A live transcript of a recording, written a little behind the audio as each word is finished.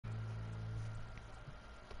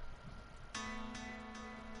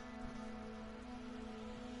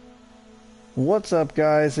What's up,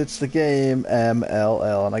 guys? It's the game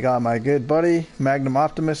MLL, and I got my good buddy Magnum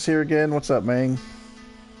Optimus here again. What's up, man?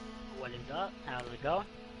 What is up? How's it going?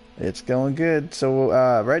 It's going good. So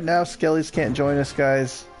right now, Skeles can't join us,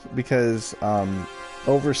 guys, because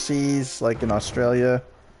overseas, like in Australia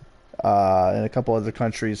and a couple other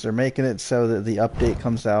countries, they're making it so that the update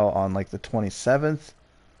comes out on like the 27th.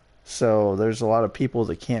 So there's a lot of people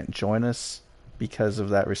that can't join us because of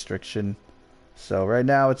that restriction. So right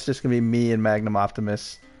now it's just gonna be me and Magnum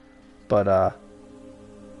Optimus. But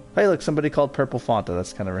hey, look, somebody called Purple Fanta.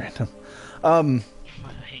 That's kind of random. Um,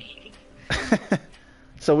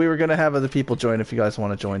 so we were gonna have other people join if you guys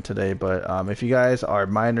want to join today, but if you guys are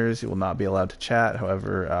minors, you will not be allowed to chat.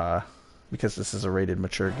 However, because this is a rated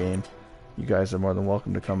mature game, you guys are more than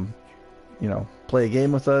welcome to come, play a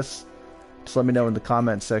game with us. Just let me know in the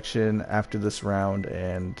comment section after this round,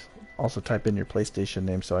 and also type in your PlayStation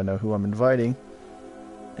name so I know who I'm inviting.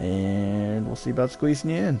 And we'll see about squeezing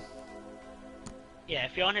you in. Yeah,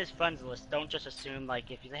 if you're on his friends list, don't just assume, like,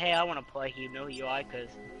 if you say, hey, I want to play, you know who you are, because,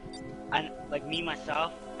 like, me,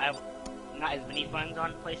 myself, I have not as many friends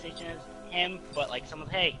on PlayStation as him, but, like, someone,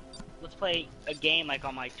 hey, let's play a game, like,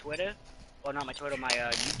 on my Twitter, or not my Twitter, my,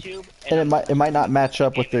 YouTube. And it might not match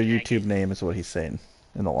up with their YouTube name, is what he's saying,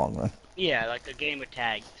 in the long run. Yeah, like, the gamer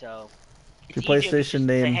tag, so If your PlayStation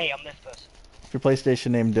name... say, hey, I'm this person. If your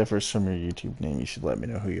PlayStation name differs from your YouTube name, you should let me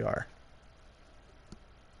know who you are.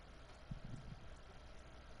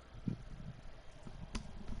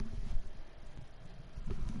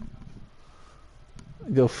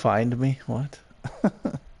 Go find me? What?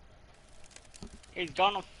 He's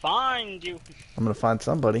gonna find you. I'm gonna find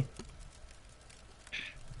somebody.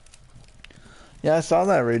 Yeah, I saw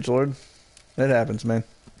that, Rage Lord. It happens, man.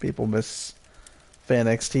 People miss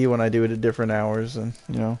FanXT when I do it at different hours, and,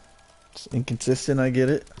 it's inconsistent, I get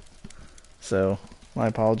it. So, my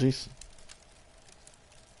apologies.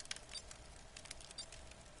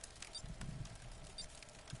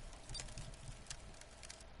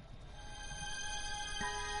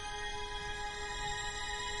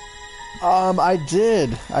 I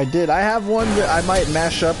did. I have one that I might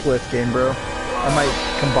mash up with, Game Bro. I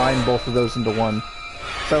might combine both of those into one.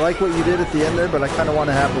 So I like what you did at the end there, but I kind of want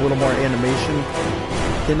to have a little more animation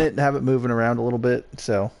in it and have it moving around a little bit,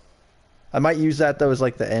 so... I might use that, though, as,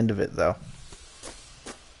 like, the end of it, though.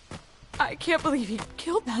 I can't believe you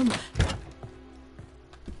killed them.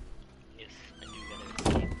 Yes, I do gotta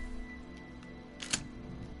escape.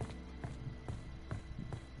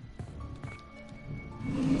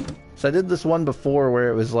 So I did this one before where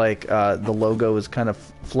it was like the logo was kind of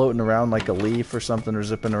floating around like a leaf or something, or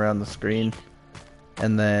zipping around the screen.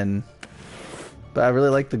 And then... But I really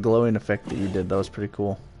like the glowing effect that you did. That was pretty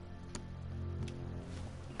cool.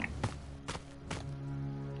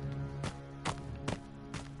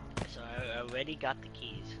 So I already got the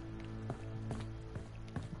keys.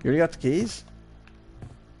 You already got the keys?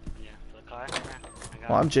 Yeah, for the car.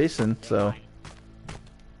 Well, I'm Jason, so...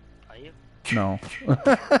 Are you? No. No,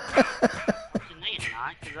 you're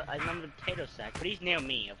not, because I remember the potato sack, but he's near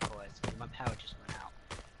me, of course, because my power just went out.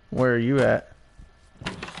 Where are you at?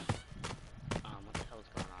 What the hell is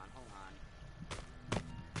going on? Hold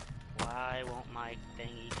on. Why won't my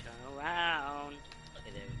thingy turn around?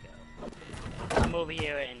 Okay, there we go. I'm over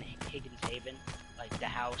here in Higgins Haven, like the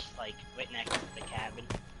house, like right next to the cabin.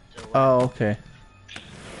 So, Oh, okay.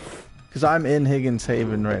 Because I'm in Higgins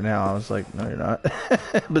Haven right now. I was like, no, you're not.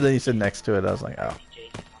 But then you said next to it. I was like, oh.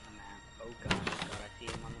 Jason's on the map. Oh god, I see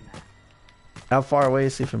him on the map. How far away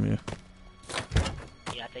is he from you?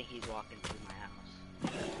 Yeah, I think he's walking through my house.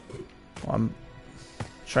 Well, I'm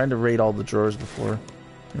trying to raid all the drawers before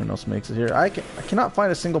anyone else makes it here. I cannot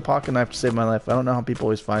find a single pocket knife to save my life. I don't know how people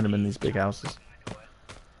always find them in these big houses.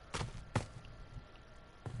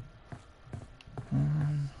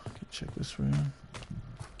 Okay, check this room.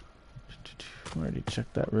 Already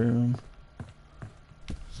checked that room.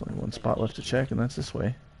 There's only one spot left to check, and that's this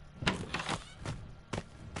way.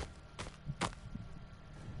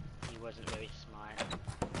 He wasn't very smart.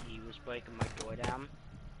 He was breaking my door down,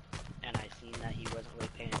 and I seen that he wasn't really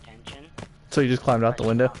paying attention. So you just climbed out the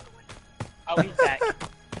window? Oh, he's back.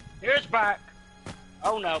 Here's back.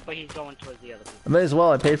 Oh no, but he's going towards the other people. I may as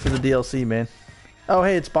well. I paid for the DLC, man. Oh,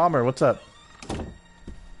 hey, it's Bomber. What's up?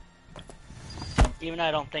 Even though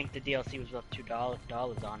I don't think the DLC was worth $2,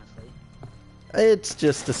 honestly. It's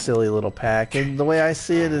just a silly little pack, and the way I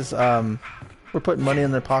see it is, we're putting money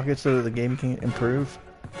in their pockets so that the game can improve.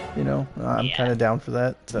 I'm kind of down for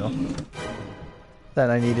that. So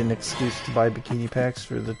then I need an excuse to buy bikini packs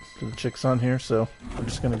for the chicks on here, so I'm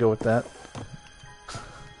just gonna go with that.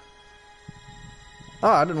 Oh,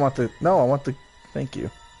 I didn't want the... No, I want the... Thank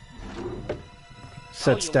you.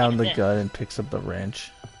 Sets you down wanted the this. gun and picks up the wrench.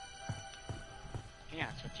 Yeah,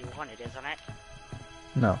 that's what you wanted, isn't it?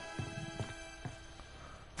 No.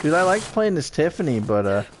 Dude, I like playing as Tiffany, but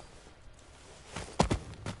oh,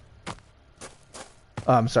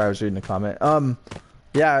 I'm sorry, I was reading a comment.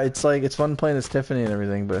 Yeah, it's like it's fun playing as Tiffany and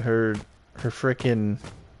everything, but her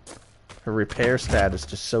repair stat is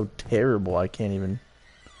just so terrible. I can't even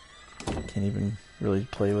really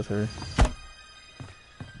play with her.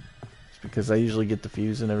 It's because I usually get the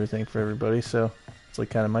fuse and everything for everybody, so it's like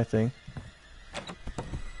kind of my thing.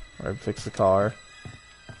 Or I fix the car.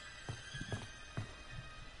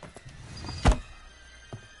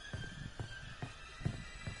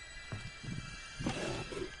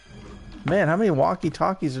 Man, how many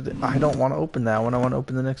walkie-talkies are there? I don't want to open that one. I want to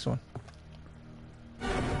open the next one.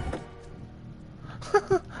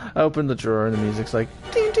 I opened the drawer and the music's like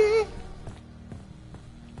ding ding.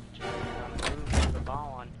 The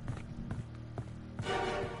ball on.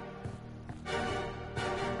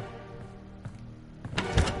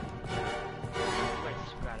 Everybody's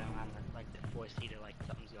scratching around like the four-seater, like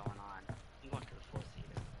something's going on. I'm going to the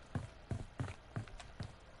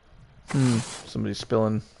four-seater. Somebody's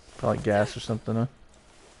spilling probably gas or something, huh?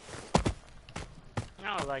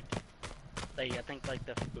 No, like I think like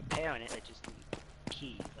the repair on it, they just need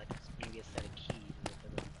keys, like maybe a set of keys.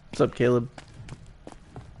 What's up, Caleb?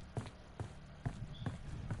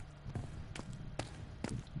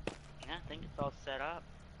 Yeah, I think it's all set up.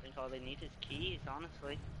 I think all they need is keys,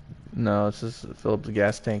 honestly. No, it's just fill up the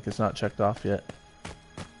gas tank. It's not checked off yet.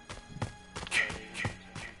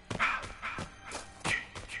 Guess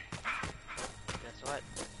what?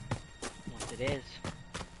 Once it is,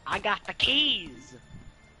 I got the keys!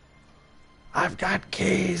 I've got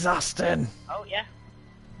keys, Austin. Oh, yeah.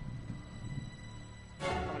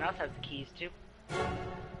 Someone else has the keys, too.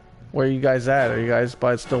 Where are you guys at? Are you guys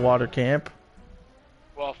by Stillwater Camp?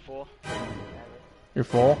 We're all full. You're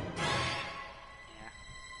full? Yeah.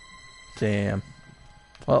 Damn.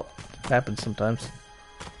 Well, it happens sometimes.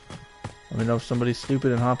 Let me know if somebody's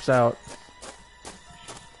stupid and hops out.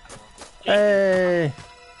 Hey!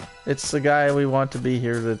 It's the guy we want to be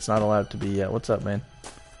here that's not allowed to be yet. What's up, man?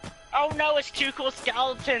 Oh no, it's two cool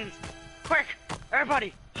skeletons! Quick!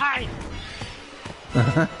 Everybody, hide!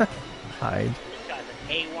 Hide. This guy's an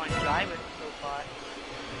A1 driver so far.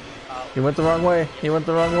 Oh, He went the wrong way. He went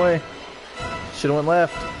the wrong way. Should've went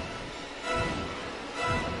left. I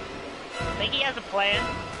think he has a plan.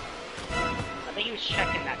 I think he was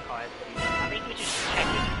checking that car. I think he was just checking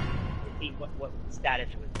to see what status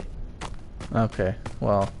it was in. Okay,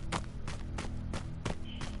 well.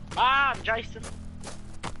 Ah, Jason!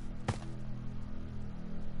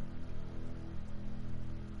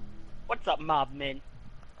 What's up, mob men?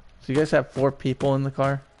 So you guys have 4 people in the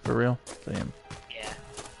car? For real? Damn. Yeah.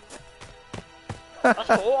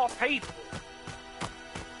 That's 4 people.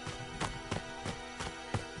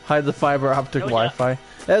 Hide the fiber optic No, yeah. Wi-Fi.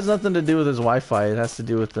 It has nothing to do with his Wi-Fi. It has to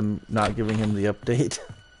do with them not giving him the update.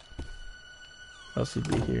 Else he'd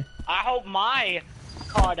be here. I hope my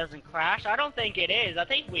car doesn't crash. I don't think it is. I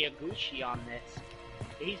think we are Gucci on this.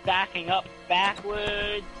 He's backing up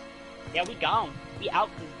backwards. Yeah, we gone. We out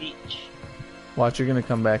this beach. Watch, you're gonna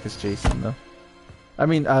come back as Jason, though. I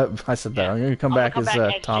mean, I said that. Yeah. I'm gonna come I'm back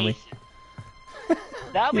gonna as Tommy.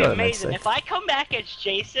 That would You be know what I meant to amazing. say. If I come back as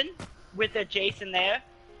Jason, with a Jason there,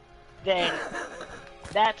 then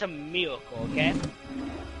that's a miracle, okay?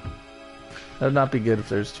 That would not be good if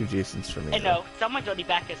there's 2 Jasons for me. And no, someone's already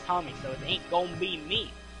back as Tommy, so it ain't gonna be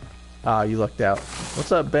me. Ah, you lucked out.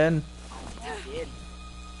 What's up, Ben? I did.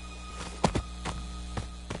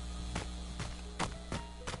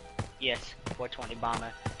 Yes, 420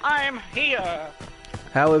 bomber. I'm here!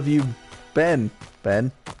 How have you been,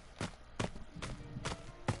 Ben?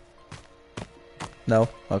 No?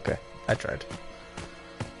 Okay. I tried.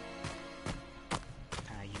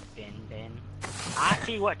 How you been, Ben? I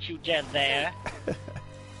see what you did there.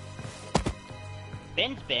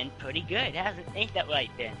 Ben's been pretty good, hasn't? Ain't that right,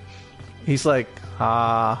 Ben? He's like,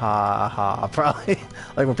 ha ha ha. Probably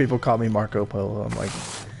like when people call me Marco Polo, I'm like,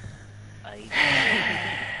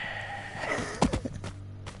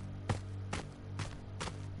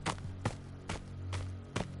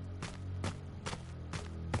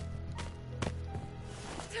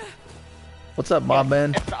 what's up, Mob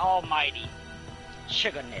Man? It's the almighty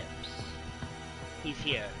Sugar Nips. He's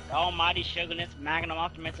here. The almighty Sugar Nips Magnum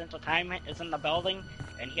Optimus Entertainment is in the building,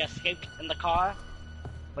 and he escaped in the car.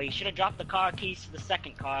 But he should have dropped the car keys to the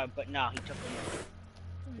second car, but no, he took them.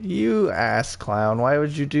 You ass clown, why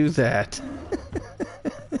would you do that?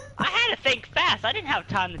 I had to think fast. I didn't have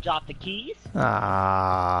time to drop the keys.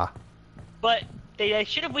 Ah. But They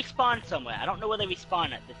should have respawned somewhere. I don't know where they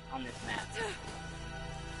respawn on this map.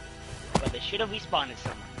 But they should have respawned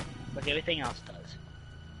somewhere. But everything else does.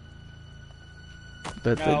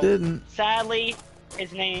 Bet they didn't. Sadly,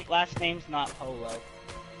 his last name's not Polo.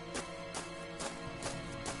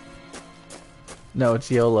 No,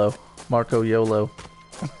 it's YOLO. Marco YOLO.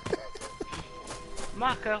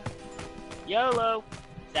 Marco. YOLO.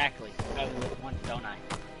 Exactly. I live once, don't I?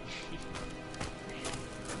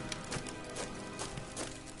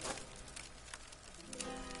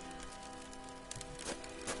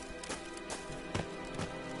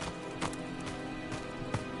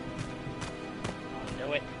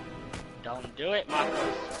 Don't do it,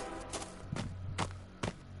 Marcos.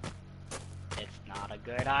 It's not a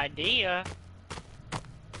good idea.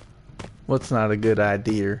 What's not a good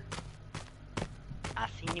idea? I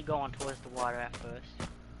seen you going towards the water at first.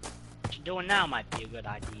 What you're doing now might be a good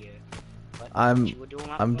idea. But I'm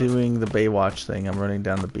doing doing the Baywatch thing. I'm running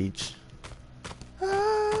down the beach.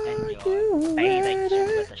 And you're bathing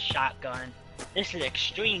with a shotgun. This is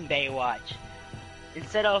extreme Baywatch.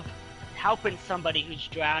 Instead of helping somebody who's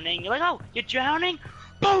drowning, you're like, oh, you're drowning?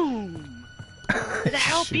 Boom! Did I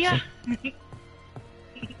help you?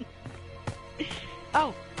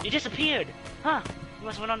 Oh, you disappeared. Huh, you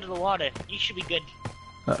must have went under the water. You should be good.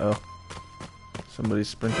 Uh-oh. Somebody's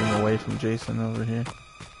sprinting away from Jason over here.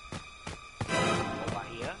 Over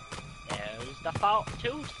here. There's the fault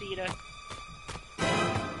two-seater.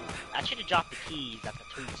 I should have dropped the keys at the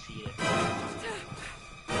two-seater.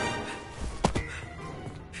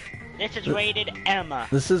 This is rated M.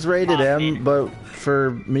 This is rated M, but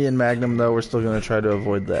for me and Magnum, though, we're still going to try to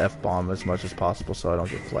avoid the F-bomb as much as possible so I don't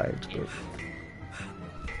get flagged.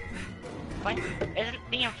 But isn't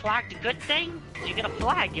being flagged a good thing? You get a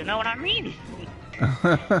flag, you know what I mean?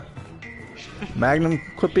 Magnum,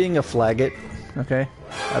 quit being a flaggot, okay?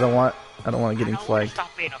 I don't want getting flagged. Stop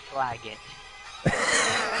being a flaggot.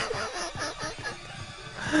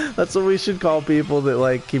 That's what we should call people that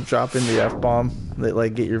like keep dropping the F-bomb, that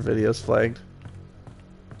like get your videos flagged.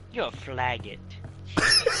 You're a flaggot.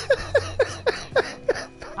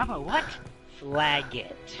 I'm a what?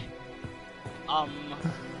 Flaggot.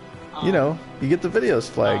 You know, you get the videos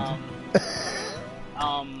flagged.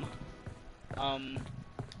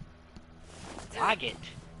 Flaggot.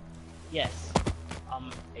 Yes.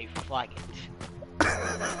 A flaggot.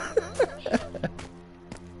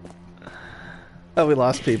 Oh, we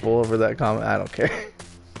lost people over that comment. I don't care.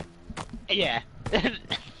 Yeah.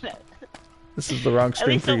 This is the wrong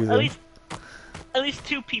screen for you then. At least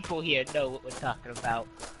two people here know what we're talking about.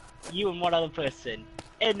 You and one other person.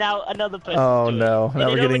 And now another person. Oh no. Now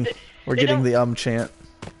we're getting the chant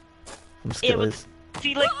from Yeah, Skeles.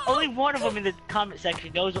 see, like, only one of them in the comment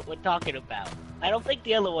section knows what we're talking about. I don't think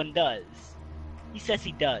the other one does. He says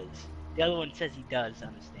he does. The other one says he does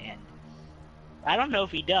understand. I don't know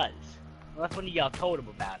if he does. Unless one of y'all told him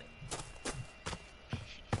about it.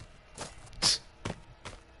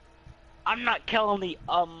 I'm not killing the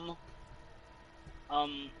I'm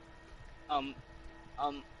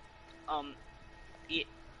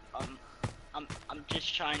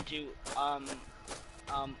just trying to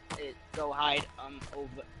go hide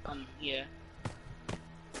over here.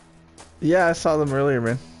 Yeah, I saw them earlier,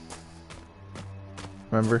 man.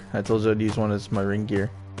 Remember? I told you I'd use one as my ring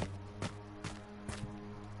gear.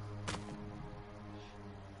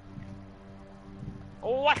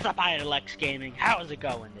 What's up, Idlex Gaming? How's it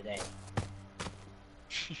going today?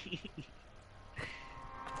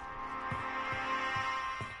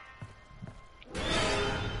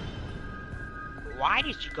 Why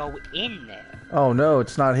did you go in there? Oh no,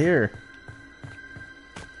 it's not here.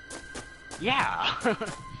 Yeah.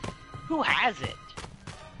 Who has it?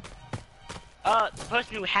 The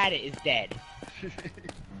person who had it is dead.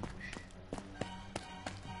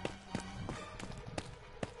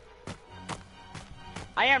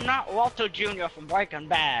 I am not Walter Jr. from Breaking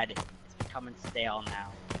Bad. It's becoming stale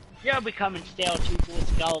now. You're becoming stale too, full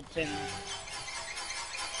skeleton.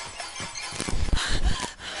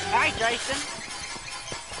 Hi, Jason.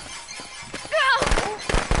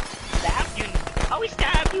 Stabbed you. Oh, he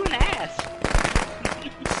stabbed you in the ass.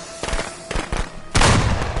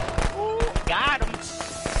 Ooh, got him.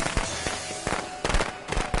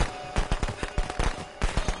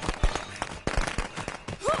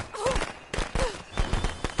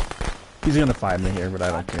 He's gonna find me here, but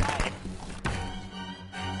I don't care.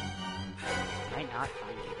 Might not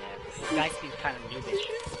find you there. This guy seems kind of noobish.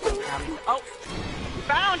 Oh, he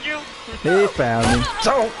found you. He found me.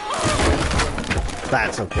 So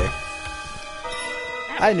that's okay.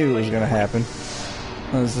 I knew it was gonna happen.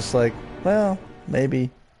 I was just like, well,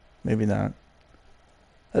 maybe not.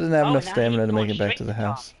 I didn't have Oh, enough now stamina he's to going make it back straight to the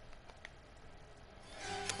house.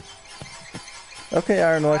 Tommy. Okay,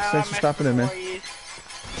 Iron Lex, thanks for stopping in, man. Boys.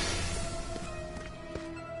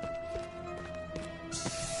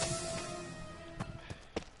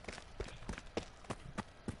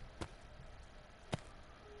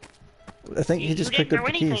 I think he just picked up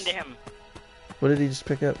the keys. To him. What did he just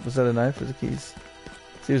pick up? Was that a knife or the keys?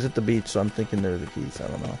 He was at the beach, so I'm thinking they're the keys. I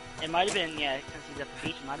don't know. It might have been, yeah, since he's at the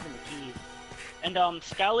beach, it might have been the keys. And,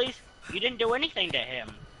 Skeles, you didn't do anything to him.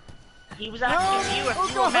 He was asking you if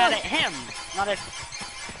you were mad at him, not at...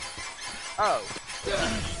 Oh.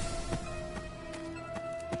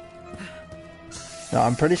 No,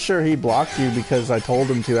 I'm pretty sure he blocked you because I told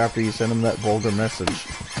him to after you sent him that vulgar message.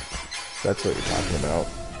 That's what you're talking about.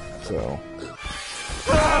 So...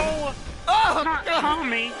 Oh! Oh! Not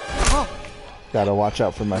Tommy! Gotta watch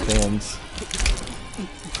out for my fans.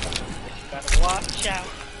 Gotta watch out.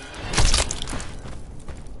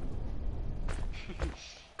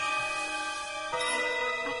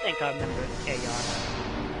 I think I remember Chaos.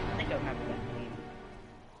 I think I remember that name.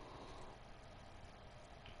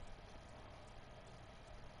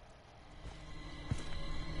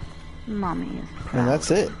 Mommy is proud. And that's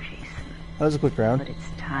it. That was a quick round. But it's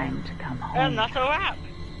time to come home. And that's a wrap.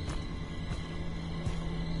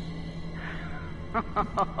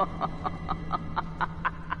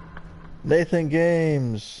 Nathan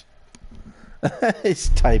Games. He's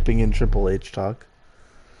typing in Triple H talk.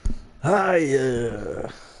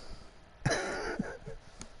 Hiya.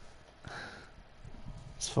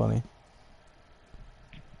 It's funny.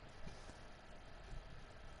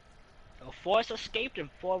 So 4 of us escaped and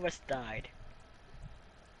 4 of us died.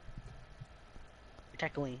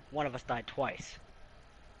 Technically, one of us died twice.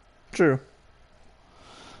 True.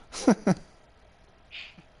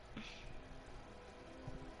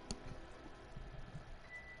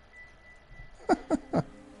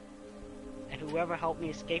 And whoever helped me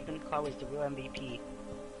escape in the car was the real MVP.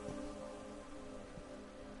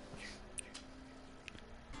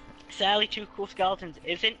 Sadly, Two Cool Skeletons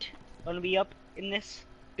isn't going to be up in this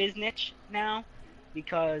business now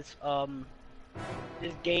because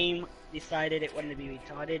this game decided it wanted to be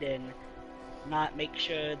retarded and not make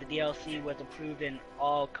sure the DLC was approved in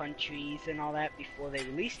all countries and all that before they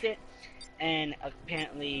released it. And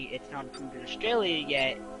apparently it's not approved in Australia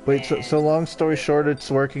yet. Wait, so long story short, it's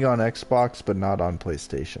working on Xbox but not on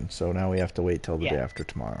PlayStation. So now we have to wait till the day after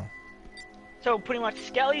tomorrow. So pretty much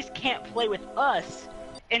Skeles can't play with us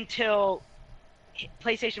until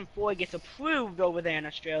PlayStation 4 gets approved over there in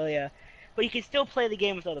Australia, but he can still play the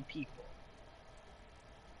game with other people.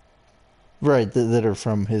 Right, that are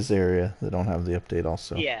from his area that don't have the update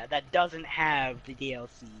also. Yeah, that doesn't have the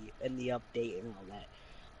DLC and the update and all that.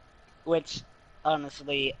 Which,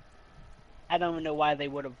 honestly, I don't even know why they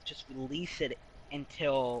would have just released it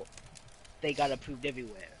until they got approved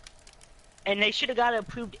everywhere. And they should have got it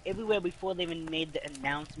approved everywhere before they even made the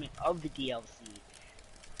announcement of the DLC.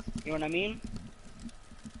 You know what I mean?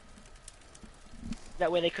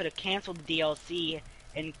 That way they could have canceled the DLC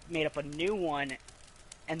and made up a new one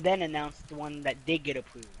and then announced the one that did get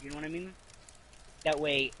approved. You know what I mean? That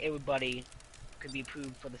way everybody could be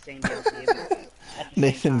approved for the same DLC.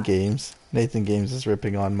 Nathan Games. Nathan Games is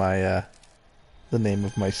ripping on my the name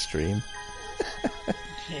of my stream.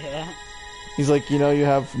 Yeah. He's like, you know, you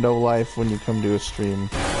have no life when you come to a stream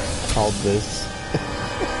called this.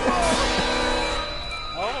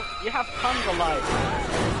 Oh, you have tons of life.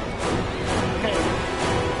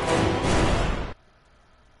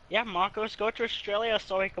 Yeah, Marcos, go to Australia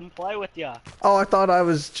so he can play with ya. Oh, I thought I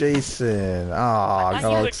was Jason. Oh, I'm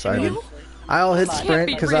all excited. I'll hit sprint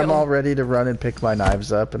because I'm all ready to run and pick my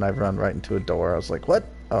knives up, and I've run right into a door. I was like, what?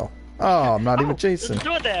 Oh, I'm not even Jason. There's a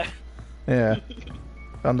door there. Yeah.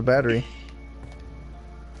 Found the battery.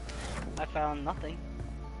 I found nothing.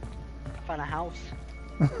 I found a house.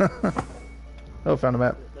 Oh, found a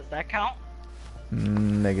map. Does that count?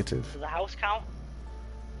 Negative. Does the house count?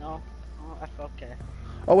 No? Oh, that's okay.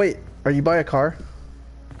 Oh, wait. Are you by a car?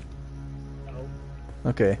 No.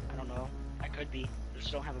 Okay. I don't know. I could be. I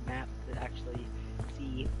just don't have a map to actually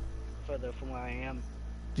see further from where I am.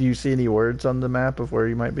 Do you see any words on the map of where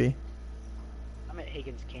you might be? I'm at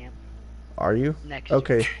Higgins Camp. Are you? Next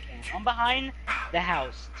okay. to camp. I'm behind the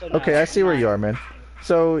house. So no, okay, I see where you are, man.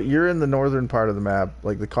 So you're in the northern part of the map.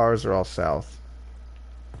 Like the cars are all south.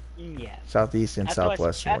 Yeah. Southeast and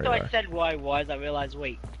southwest. After I said where I was, I realized,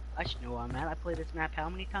 wait, I should know where I'm at. I played this map how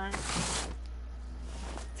many times?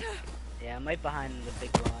 Yeah, I'm right behind the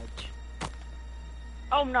big lodge.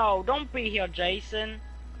 Oh no, don't be here, Jason.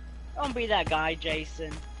 Don't be that guy,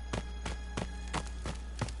 Jason.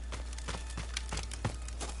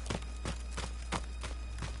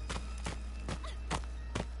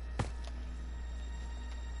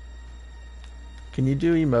 Can you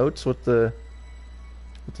do emotes with the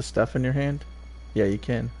stuff in your hand? Yeah, you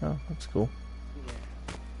can. Oh, that's cool.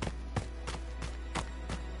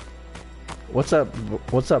 What's up?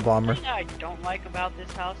 What's up, Bomber? The thing I don't like about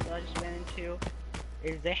this house that I just ran into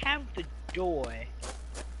is they have the door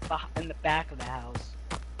in the back of the house,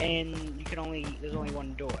 and there's only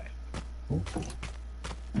one door.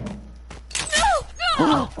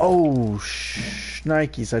 Oh,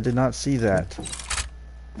 Nikes! I did not see that.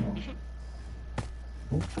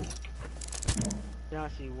 Did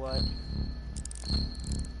not see what?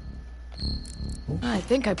 I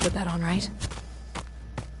think I put that on right.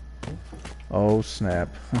 Oh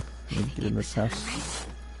snap! Let me get in this house.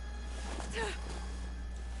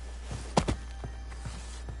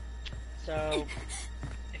 So,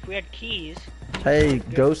 if we had keys. Hey,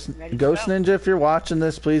 Ghost Ninja, if you're watching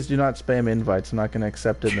this, please do not spam invites. I'm not going to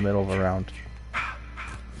accept it in the middle of a round.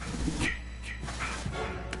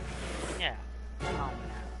 Yeah.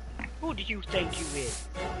 Who did you think you is?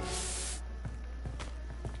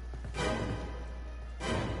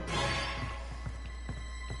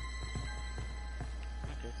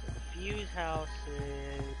 Okay, so the fuse house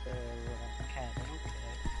is the cabin.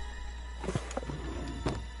 Okay.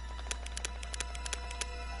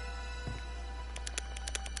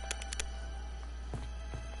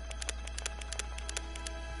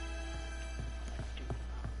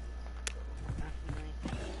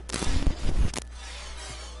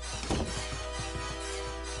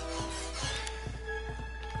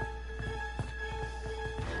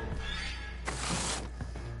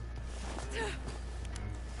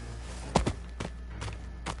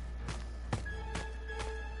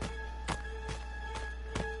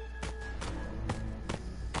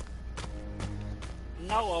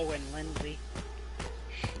 No, Owen Lindsay.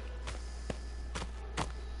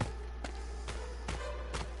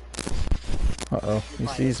 Uh-oh, he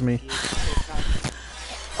sees me.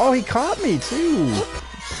 Oh, he caught me, too!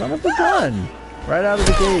 Son of a gun! Right out of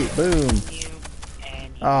the gate, boom.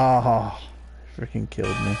 Oh, freaking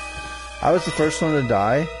killed me. I was the first one to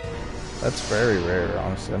die. That's very rare,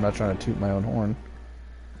 honestly. I'm not trying to toot my own horn.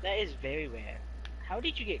 That is very rare. How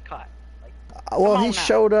did you get caught? Like, well, he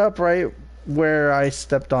showed up right where I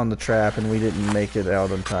stepped on the trap and we didn't make it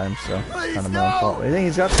out on time, so it's kind of my own fault. I think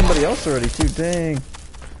he's got somebody else already, too. Dang.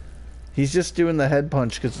 He's just doing the head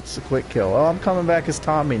punch because it's a quick kill. Oh, I'm coming back as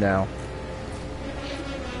Tommy now.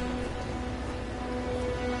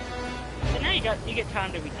 So now you get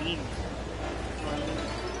time to redeem yourself.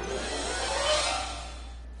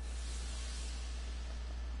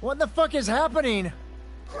 What the fuck is happening?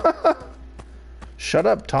 Shut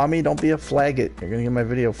up, Tommy. Don't be a flaggot. You're gonna get my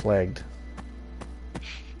video flagged.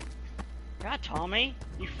 Yeah, Tommy,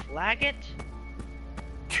 you flag it?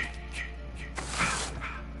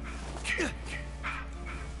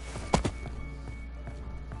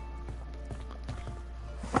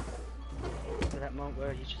 For that moment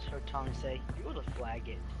where you just heard Tommy say, "You're the flag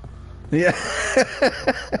it." Yeah.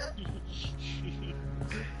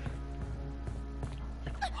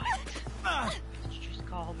 What? Did you just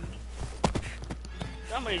call me?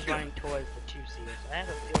 Somebody's running towards the two-seaters. I have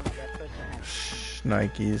a feeling that person has.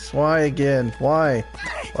 Nikes. Why again? Why?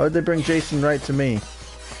 Why would they bring Jason right to me?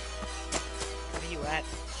 Where are you at?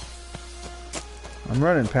 I'm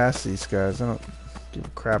running past these guys. I don't give a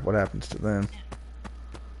crap what happens to them.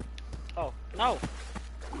 Oh, no!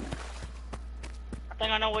 I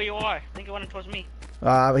think I know where you are. I think you're running towards me.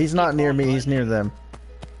 He's not near me. He's near them.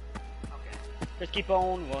 Okay. Just keep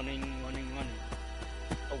on running, running, running.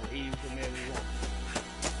 Away from everyone.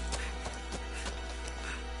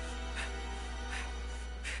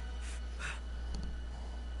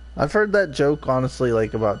 I've heard that joke, honestly,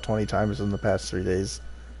 like about 20 times in the past 3 days.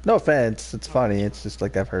 No offense, it's funny. It's just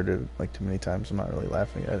like I've heard it like too many times. I'm not really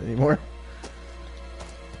laughing at it anymore.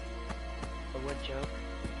 The what joke?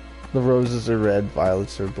 The roses are red,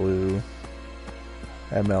 violets are blue.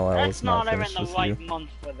 MLL That's is not not even finished the with right you. month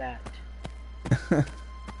for that.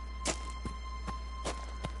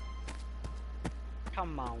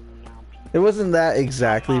 Come on now, people. It wasn't that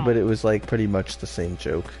exactly, but it was like pretty much the same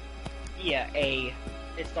joke. Yeah,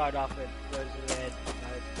 it started off with roses red,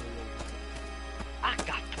 violets blue. I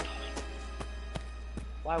got the point.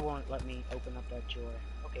 Why won't it let me open up that drawer?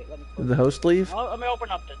 Okay, let me. Did the host leave? Oh, let me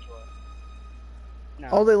open up the drawer. No.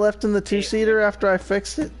 Oh, they left in the two-seater after I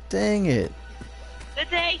fixed it? Dang it. Did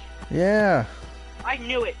they? Yeah. I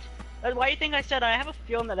knew it. Why do you think I said I have a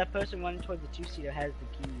feeling that that person running towards the two-seater has the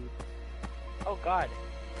key? Oh god.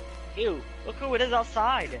 Ew, look who it is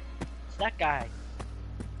outside. It's that guy.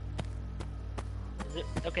 Is it?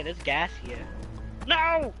 Okay, there's gas here.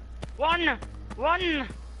 No! Run! Run!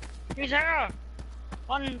 He's here!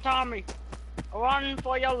 Run, Tommy! Run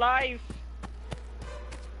for your life!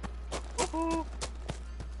 Woohoo!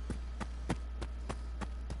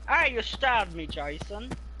 Ah, you stabbed me,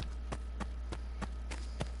 Jason.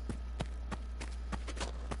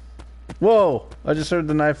 Whoa! I just heard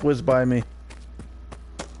the knife whiz by me.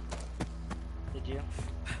 Did you?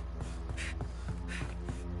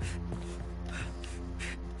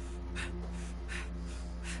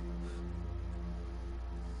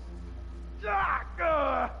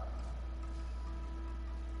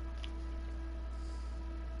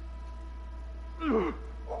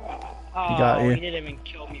 Oh, got you. he didn't even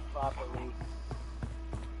kill me properly.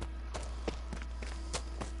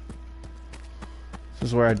 This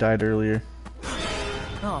is where I died earlier.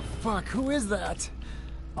 Oh fuck, who is that?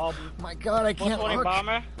 Um, My god, I can't Most look.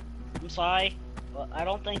 Bomber, I'm sorry, but I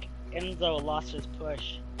don't think Enzo lost his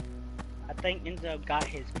push. I think Enzo got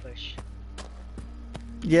his push.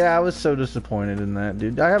 Yeah, I was so disappointed in that,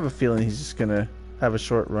 dude. I have a feeling he's just gonna have a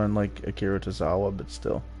short run like Akira Tozawa, but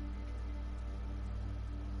still.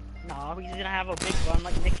 No, he's gonna have a big run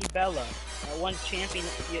like Nikki Bella. That one champion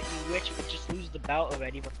that you wish would just lose the bout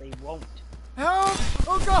already, but they won't. Help!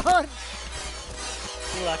 Oh god!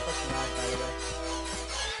 He left us alive, by the way.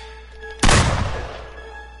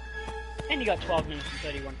 And you got 12 minutes and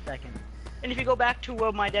 31 seconds. And if you go back to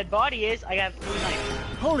where my dead body is, I have 3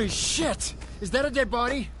 knives. Holy shit! Is that a dead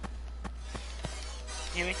body?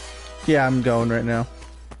 Hear me? Yeah, I'm going right now.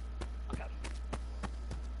 Okay.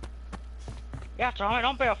 Yeah, Tommy,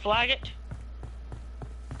 don't be a flag it.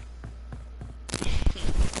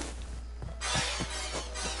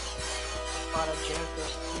 What a joker,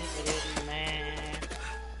 stupid man.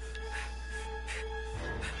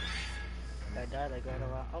 I died like right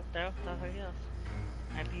around. Oh, there he is.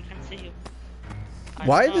 Maybe you can see you.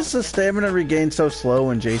 Why does the stamina regain so slow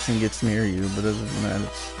when Jason gets near you? But other than that,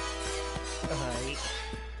 it's... Alright.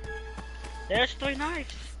 There's 3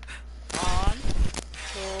 knives. 1, 2,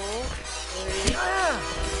 3. Ow.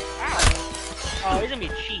 Oh, he's gonna be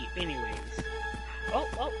cheap, anyways. Oh,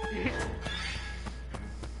 oh.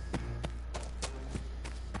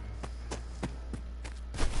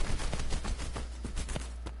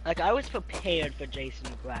 Like, I was prepared for Jason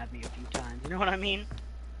to grab me a few times, you know what I mean?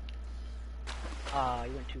 Ah,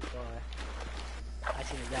 you went too far. I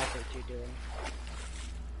see exactly what you're doing.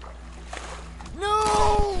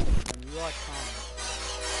 No! And you are calm.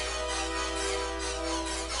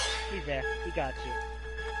 He's there. He got you.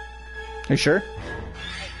 You sure?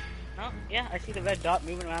 Oh, yeah, I see the red dot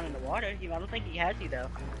moving around in the water. I don't think he has you, though.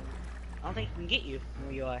 I don't think he can get you from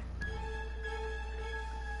where you are.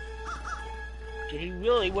 Dude, he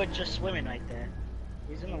really would just swimming right there.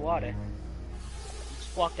 He's in the water. He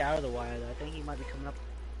just walked out of the water, though. I think he might be coming up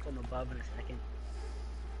from above in a second.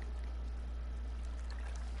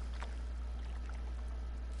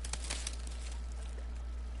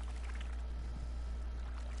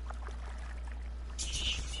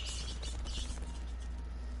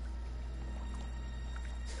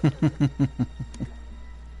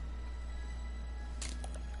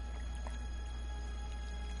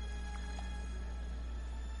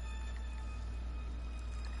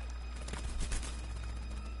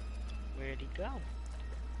 Where'd he go?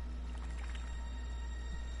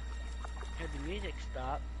 Heard the music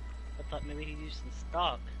stop. I thought maybe he'd use some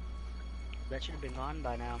stock. That should have been gone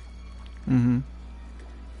by now. Mm-hmm.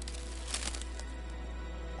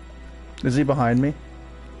 Is he behind me?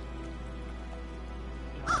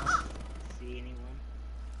 No, I don't see anyone.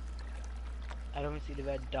 I don't see the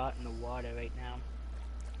red dot in the water right now.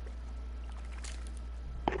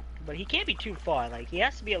 But he can't be too far. Like, he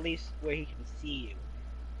has to be at least where he can see you.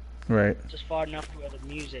 Right. Just far enough where the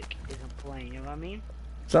music isn't playing, you know what I mean?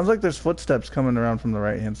 Sounds like there's footsteps coming around from the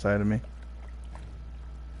right-hand side of me.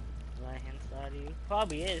 Right hand side of you.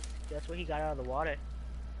 Probably is. That's where he got out of the water.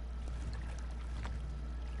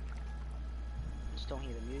 Just don't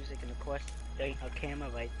hear the music, and of course there ain't a camera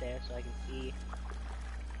right there so I can see.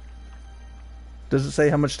 Does it say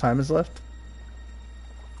how much time is left?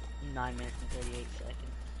 9 minutes and 38 seconds.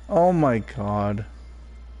 Oh my god.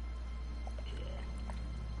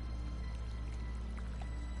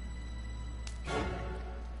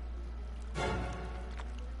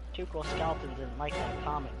 Two Cool Skeletons didn't like that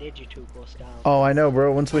comment, did you, Two Cool Skeletons? Oh, I know,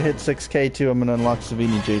 bro. Once we hit 6K too, I'm gonna unlock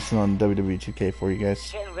Savini Jason on WWE 2K for you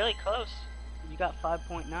guys. Getting really close. You got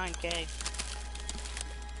 5.9k.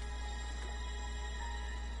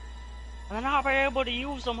 And then I'll be able to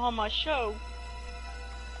use them on my show.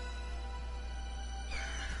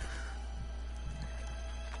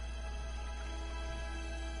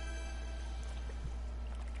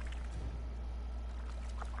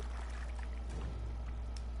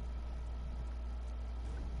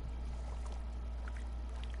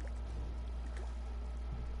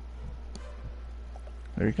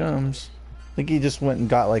 There he comes. I think he just went and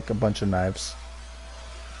got like a bunch of knives.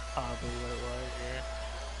 Probably what it was, yeah.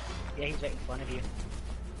 Yeah, he's right in front of you. On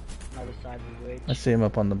the other side of the bridge. I see him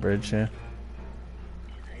up on the bridge, yeah.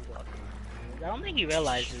 Yeah, he's walking. I don't think he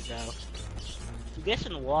realizes though. If he gets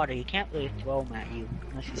in the water, you can't really throw him at you.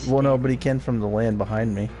 Unless you Well, no, but he can from the land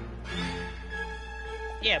behind me.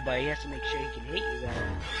 Yeah, but he has to make sure he can hit you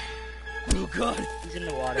though. Oh god. He's in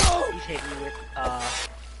the water. He's hitting you with,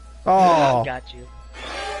 Oh! got you.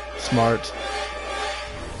 Smart.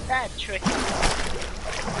 Bad trick.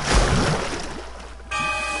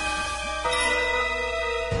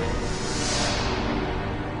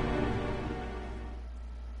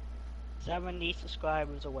 $70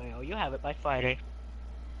 subscribers away. Oh, you have it by Friday.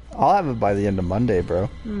 I'll have it by the end of Monday, bro.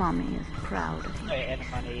 Mommy is proud of Oh, you. yeah, end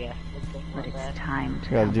of Monday, yeah. But it's time to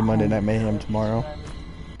Gotta come do Monday home. Night Mayhem tomorrow.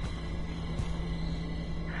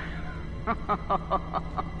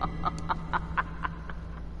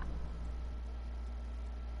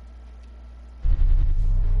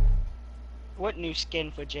 What new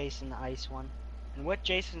skin for Jason, the ice one? And what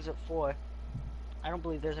Jason's it for? I don't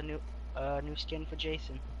believe there's a new skin for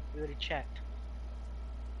Jason. We already checked.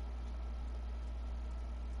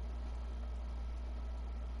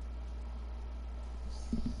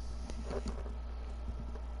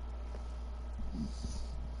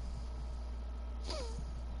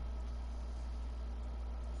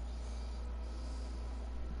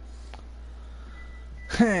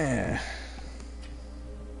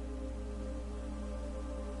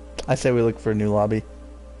 I say we look for a new lobby.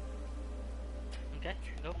 Okay,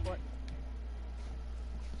 go for it.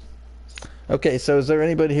 Okay, so is there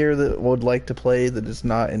anybody here that would like to play that is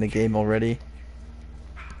not in a game already?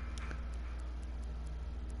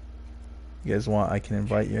 You guys want, I can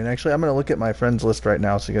invite you. And actually, I'm going to look at my friends list right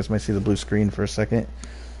now so you guys might see the blue screen for a second.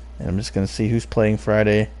 And I'm just going to see who's playing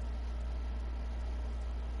Friday.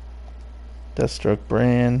 Deathstroke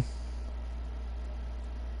Brand.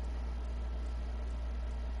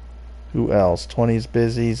 Who else? 20's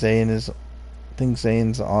busy. Zane is... I think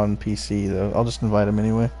Zane's on PC, though. I'll just invite him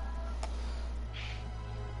anyway.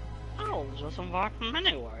 Oh, just invite him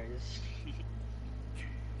anyways.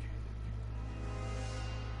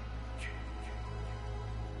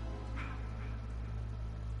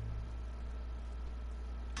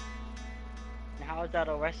 How is that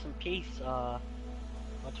a rest in peace,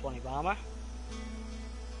 120 Bomber?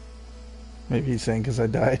 Maybe he's saying because I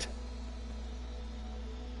died.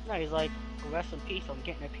 No, he's like, rest in peace, I'm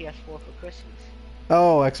getting a PS4 for Christmas.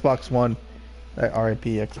 Oh, Xbox One. RIP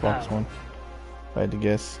Xbox Oh. One. If I had to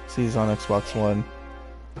guess. See, he's on Xbox One.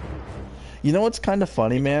 You know what's kind of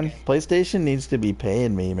funny, man? PlayStation needs to be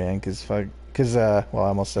paying me, man, well, I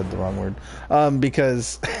almost said the wrong word.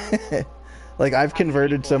 Because, like, I've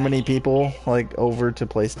converted so many people, like, over to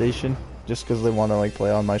PlayStation just because they want to, like,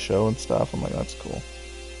 play on my show and stuff. I'm like, that's cool.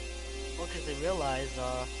 Well, because they realize,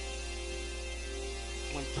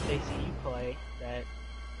 when Stacy you play, that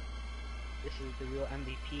this is the real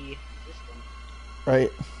MVP system.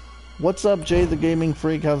 Right. What's up, Jay the Gaming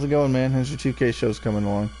Freak? How's it going, man? How's your 2K shows coming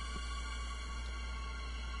along?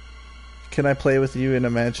 Can I play with you in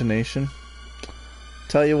imagination?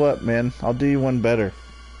 Tell you what, man, I'll do you one better.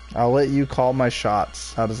 I'll let you call my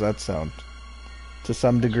shots. How does that sound? To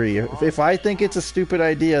some degree. If I think it's a stupid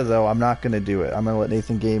idea, though, I'm not going to do it. I'm going to let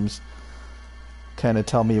Nathan Games kind of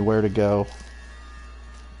tell me where to go.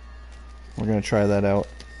 We're going to try that out.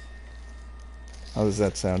 How does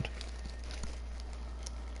that sound?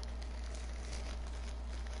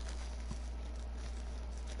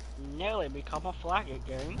 Nearly become a flagging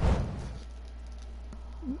game.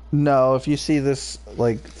 No, if you see this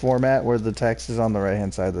like format where the text is on the right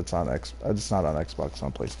hand side, that's on it's not on Xbox, it's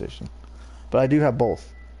on PlayStation. But I do have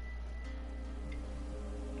both.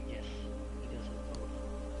 Yes, he does it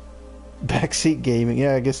both. Backseat gaming,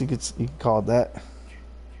 yeah, I guess you could call it that.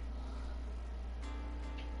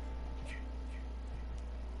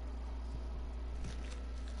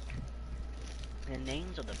 The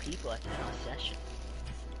names of the people at the session.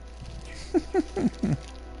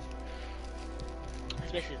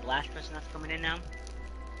 That's basically the last person that's coming in now.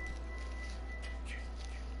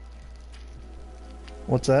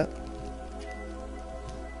 What's that?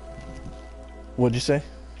 What'd you say?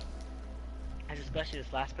 That's especially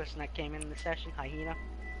this last person that came in the session, Hyena.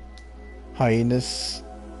 Hyenas.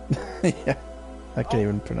 Yeah, I can't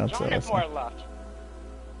even pronounce that last name. Left.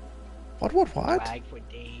 What? Flag for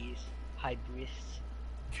days. Hybris.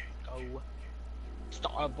 Go.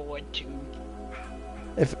 Starboard 2.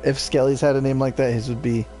 If Skeles had a name like that, his would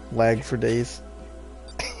be Lag for Days.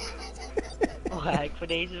 Lag for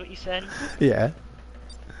days is what you said? Yeah.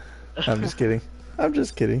 I'm just kidding. I'm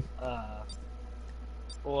just kidding.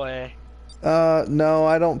 Or No,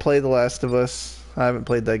 I don't play The Last of Us. I haven't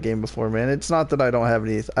played that game before, man. It's not that I don't have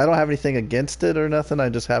anything against it or nothing. I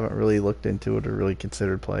just haven't really looked into it or really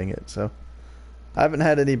considered playing it. So I haven't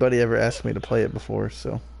had anybody ever ask me to play it before.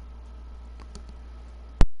 So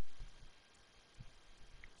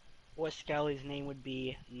Skelly's name would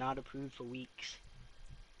be not approved for weeks.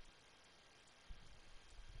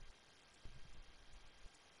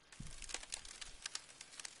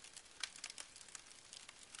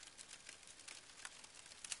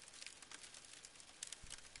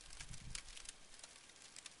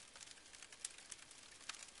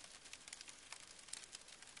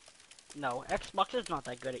 No, Xbox is not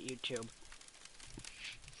that good at YouTube.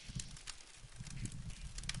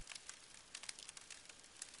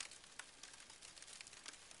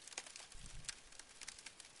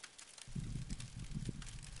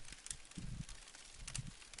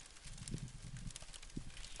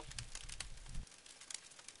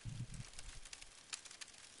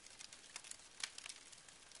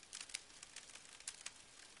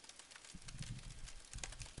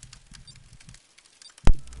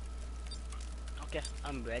 Okay,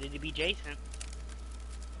 I'm ready to be Jason.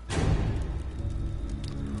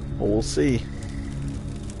 we'll see.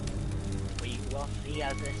 We will see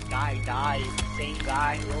as this guy dies. Same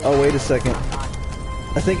guy. Oh, wait a second.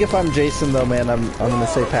 I think if I'm Jason, though, man, I'm gonna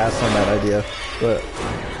say pass on that idea. But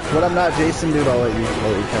when I'm not Jason, dude, I'll let you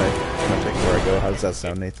kind of take where I go. How does that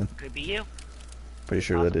sound, Nathan? Could be you. Pretty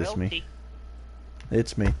sure that is me.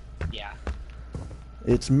 It's me. Yeah.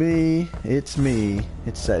 It's me. It's me.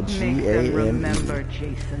 It's that Make them G-A-M-E. remember,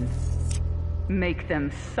 Jason. Make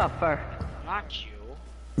them suffer. Not you.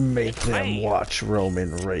 Make It's them me. watch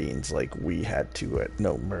Roman Reigns like we had to at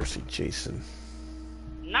No Mercy, Jason.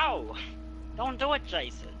 No! Don't do it,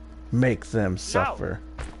 Jason. Make them suffer.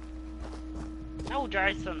 No,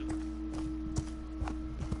 Jason.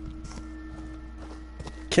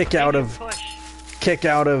 Kick out of Push.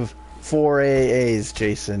 4 AAs,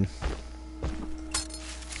 Jason.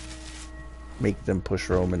 Make them push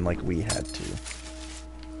Roman like we had to.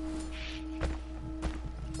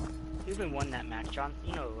 You even won that match, John.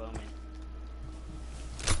 You know Roman.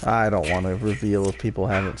 I don't want to reveal if people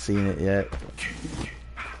haven't seen it yet.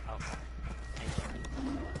 Oh.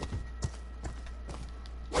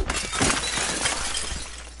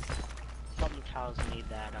 Something tells me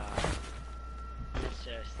that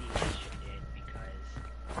Mr. Skeles did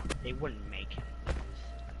because they wouldn't make him lose.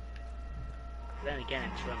 Then again,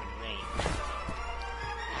 it's Roman Reigns.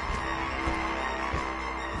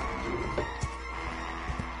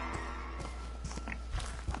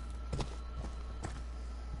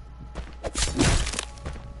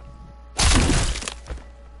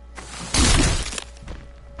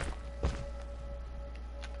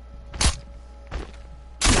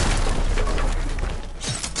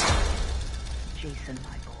 Jason,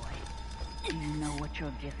 my boy. Do you know what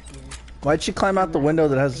your gift is? Why'd she climb out the window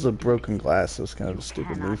that has the broken glass? That was kind of a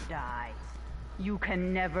stupid Cannot move. die. You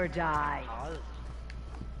can never die. Oh,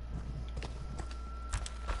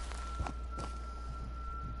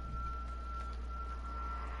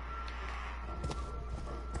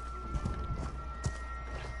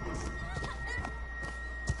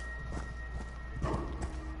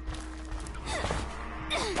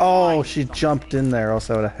 Oh, she jumped in there, else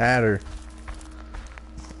I would have had her.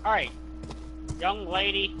 Alright, young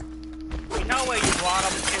lady, you know where you brought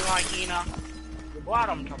him to, Hyena? You brought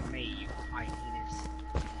him to me, you hyenas.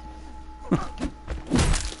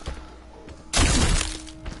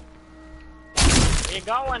 Where you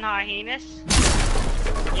going, hyenas?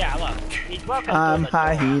 Yeah, look, he's welcome I'm to the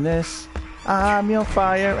door. hyenas. I'm your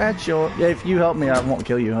fire at your... Yeah, if you help me, I won't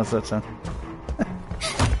kill you. How's that sound?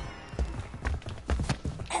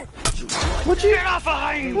 What'd you... Get off of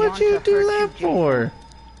hyenas! What'd you do that for?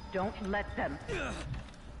 Don't let them.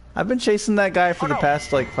 I've been chasing that guy for the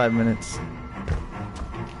past, like, 5 minutes.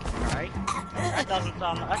 Alright, that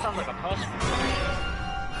sounds like a person.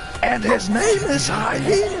 And his name is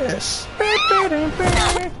Hyenas.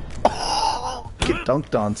 Oh, get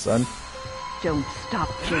dunked on, son. Don't stop,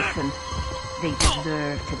 Jason. They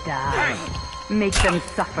deserve to die. Make them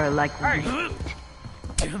suffer like we.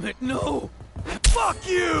 Damn it, no! Fuck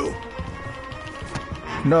you!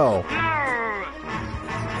 No.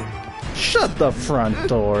 Shut the front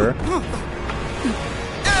door. I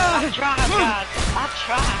tried, guys. I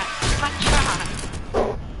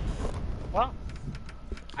tried. Well,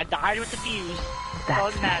 I died with the fuse. That's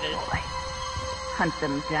all that matters. Boy. Hunt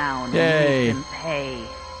them down Yay. and make them pay.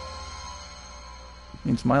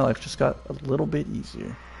 Means my life just got a little bit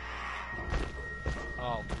easier.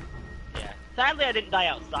 Oh, yeah. Sadly, I didn't die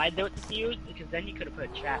outside there with the fuse, because then you could have put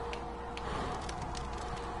a trap.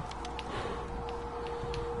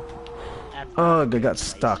 That's Oh, not a they good got place,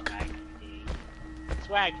 stuck. Swag for days.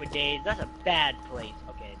 Swag for days. That's a bad place.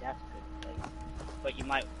 Okay, that's a good place. But you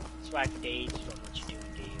might swag for days. Don't know what you're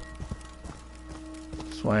doing, do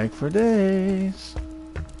you? Swag for days.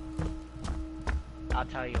 I'll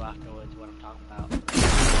tell you afterwards what I'm talking about.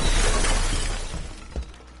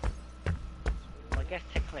 Well, I guess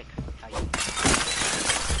click. Tell you.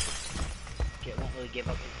 Okay, won't really give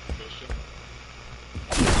up his position.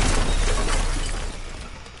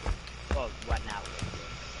 Oh, what now?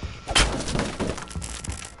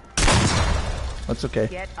 That's okay.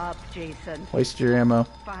 Get up, Jason. Waste your ammo.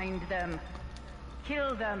 Find them.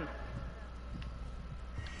 Kill them.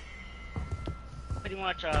 Pretty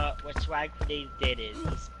much what Swag for Days did is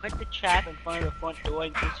he put the trap in front of the front door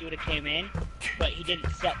in case you would have came in, but he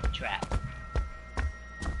didn't set the trap.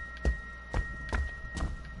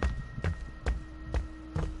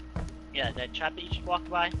 Yeah, that trap that you just walked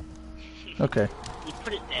by. Okay. He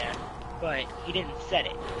put it there, but he didn't set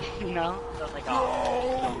it. You know? So I was like,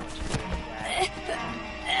 oh.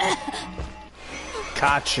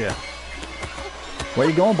 Gotcha. Where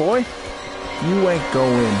you going, boy? You ain't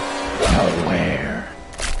going nowhere.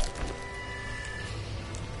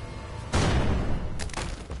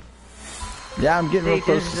 Yeah, I'm getting real They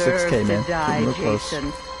close to deserve 6K, man. to die, Getting real close.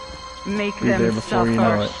 Jason. Make Be there them before suffer. you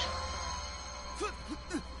know it.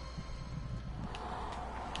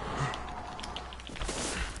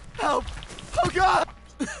 Help! Oh God!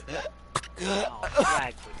 Oh,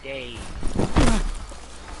 Swag for Days.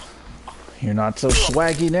 You're not so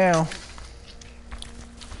swaggy now.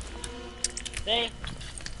 See?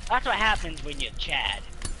 That's what happens when you're Chad.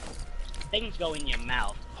 Things go in your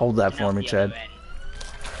mouth. Hold that and for out me, the Chad. other end.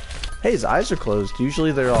 Hey, his eyes are closed.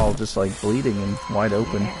 Usually they're all just like bleeding and wide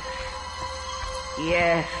open.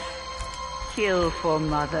 Yes. Kill for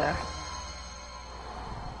mother.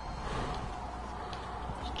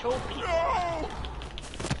 Just kill people.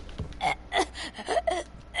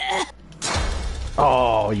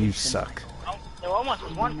 Oh, you suck. Oh, there almost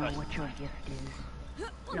was You one know person. what your gift is.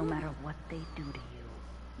 No matter what they do to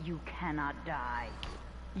you, you cannot die.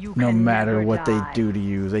 You No can matter never what die. they do to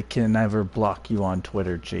you, they can never block you on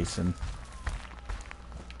Twitter, Jason.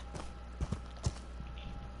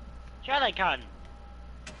 Sure they can.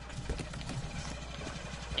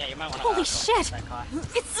 Yeah, you might want to. Holy shit! That car.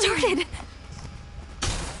 It started!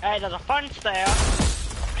 Hey, there's a fence there.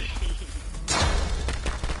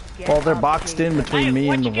 Get Well, they're up, boxed in Jason. between me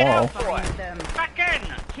and the What'd you get wall. out for? Find them. Back in.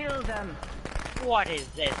 Kill them. What is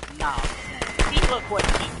this nonsense? See, look what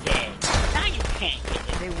he did. Now you can't get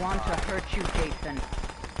this. They want to hurt you, Jason.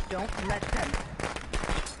 Don't let them.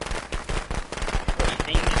 What, you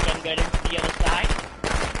think you can get into the other side?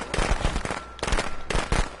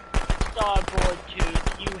 Starboard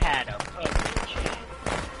Tooth, you had a perfect chance.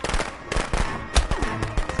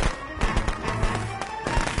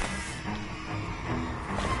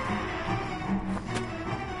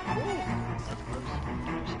 That's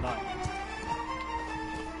close. Spot.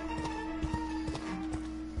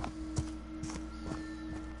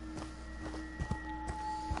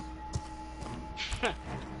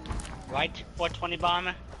 Right, 420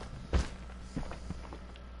 bomber?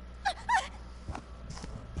 Okay,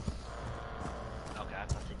 I was about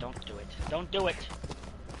to say, don't do it. Don't do it!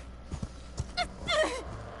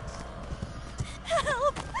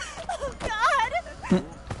 Help! Oh God!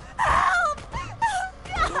 Help! Oh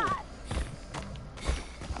God!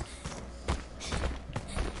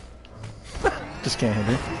 Just can't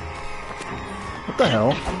hit it. What the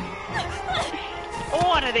hell?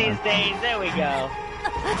 One of these days, there we go.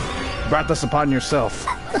 Brought this upon yourself.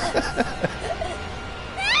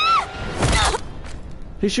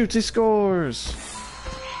 He shoots, he scores.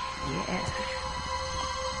 Yes.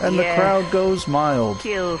 And the Yes. crowd goes mild.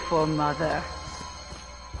 Kill for mother.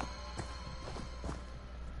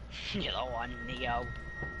 You're the one, Neo.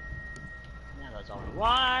 Now there's only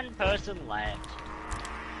one person left.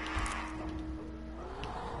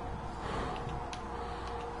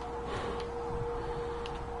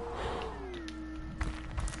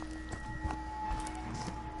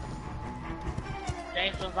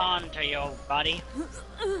 Jason's on to you, buddy.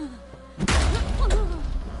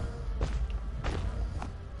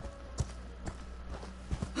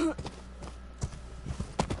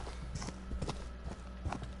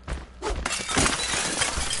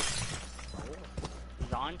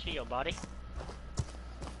 He's on to you, buddy.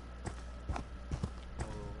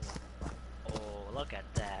 Oh, look at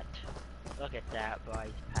that. Look at that,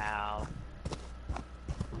 boys, pal.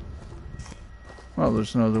 Well,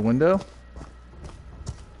 there's another window.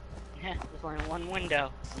 Yeah, there's only one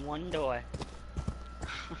window and one door.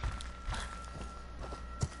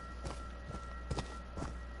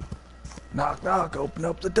 Knock, knock, open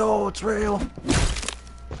up the door, it's real. Oh,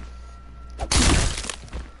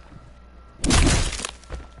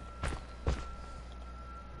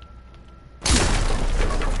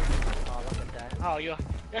 look at that. Oh, you're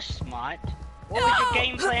smart. What was your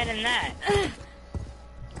game plan in that? Okay, I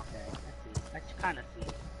see. I kind of see.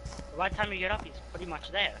 By the time you get up, he's pretty much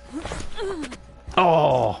there.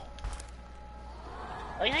 Oh!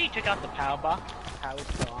 Oh yeah, you took out the power box. The power's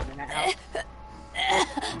still on in that house.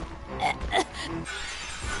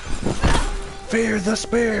 Fear the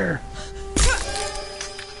spear!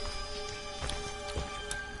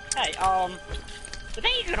 Hey, I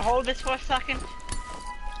think you could hold this for a second.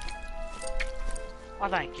 Oh,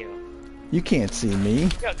 thank you. You can't see me.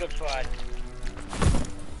 You're a good friend.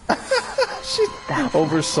 She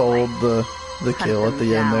oversold the kill at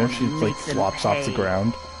the end there. She like flops off the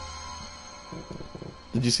ground.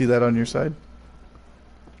 Did you see that on your side?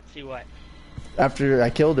 See what? After I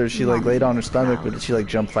killed her, she like laid on her stomach, but she like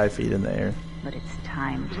jumped 5 feet in the air. But it's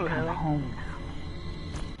time to come home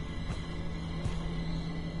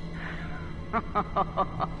now.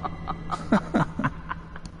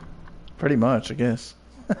 Pretty much, I guess.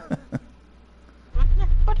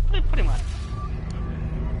 Pretty much.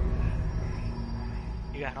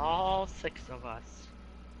 You got all 6 of us.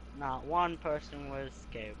 Not one person was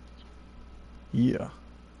escaped. Yeah.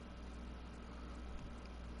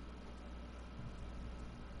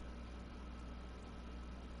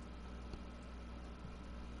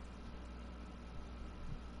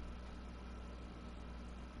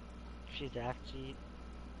 She's actually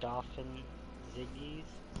Dolphin Ziggy's.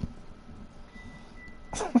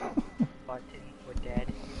 Button for dead.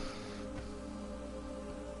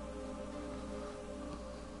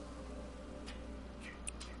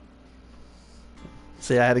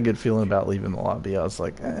 See, I had a good feeling about leaving the lobby. I was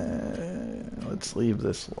like, let's leave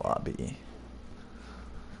this lobby.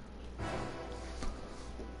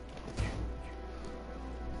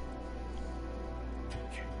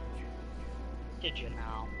 Did you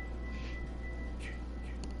now?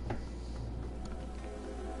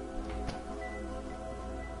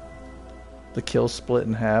 The kill split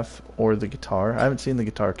in half, or the guitar. I haven't seen the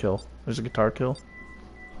guitar kill. There's a guitar kill?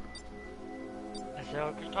 Is there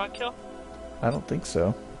a guitar kill? I don't think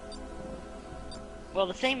so. Well,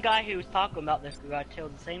 the same guy who was talking about this got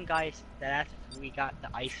killed, the same guy that asked if we got the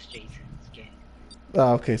Ice Jason skin.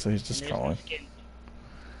 Oh, okay, so he's just And there's no trolling. skin.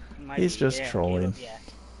 He's just trolling. Yeah.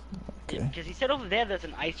 Okay. Because he said over there there's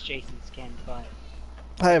an Ice Jason skin, but...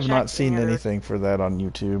 I have not check seen there. anything for that on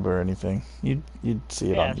YouTube or anything. You'd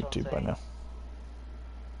see it Yeah, on that's what I'm YouTube by saying. now.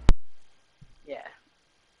 Yeah.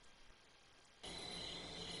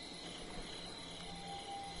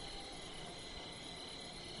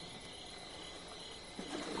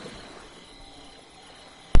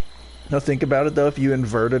 Now think about it though, if you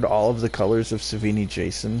inverted all of the colors of Savini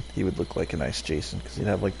Jason, he would look like a nice Jason, because he'd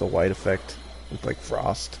have like the white effect with like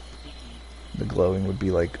frost. The glowing would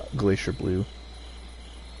be like glacier blue.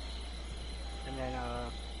 And then,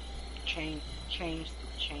 change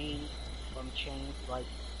the chain from chains, like,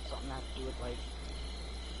 something that has to do with, like,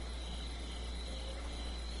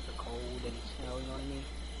 the cold and snow, you know what I mean?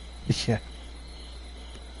 Yeah.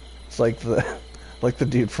 It's like the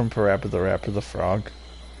dude from Parappa the Rapper the Frog.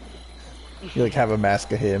 You like have a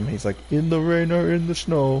mask of him, he's like, in the rain or in the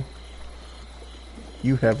snow,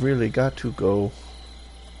 you have really got to go.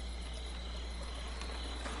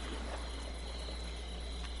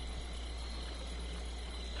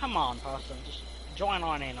 Come on, person, just join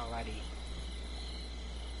on in already.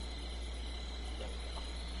 There we go.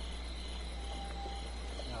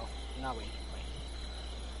 No, now we can play.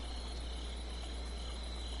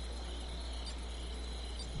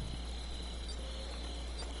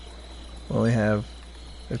 We only have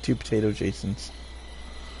 2 potato Jasons.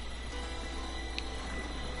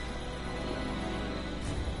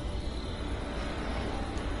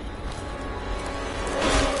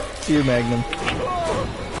 See you, Magnum.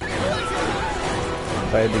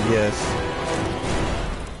 If I had to guess.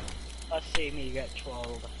 Let's see me get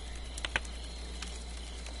 12.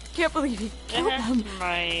 Can't believe he killed them. That's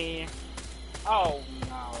my... Oh,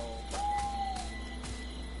 no.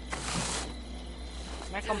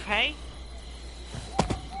 Make him pay?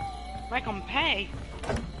 Make him pay?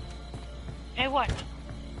 Hey, what?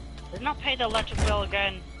 Did not pay the electric bill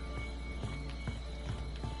again.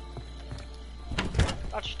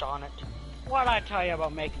 Gosh darn it. What'd I tell you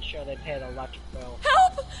about making sure they pay the electric bill?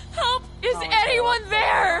 Help! Help! Is Oh, it's anyone all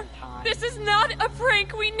there? time. This is not a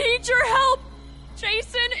prank. We need your help.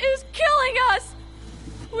 Jason is killing us.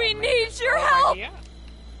 We need your help. Idea.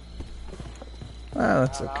 Ah,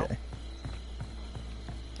 that's Hello? okay.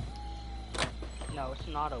 No, No, it's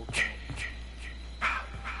not okay.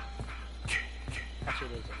 Actually,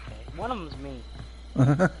 it is okay. One of them's me.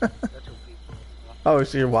 That's what people. Oh,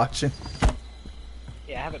 so you're watching?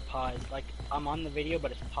 Yeah, I have it paused. Like, I'm on the video,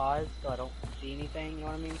 but it's paused, so I don't see anything, you know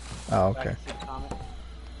what I mean? Oh, But I okay. can see the comment.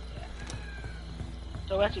 Yeah.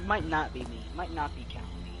 So actually, it might not be me. It might not be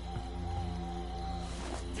counting me.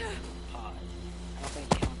 Pause. I don't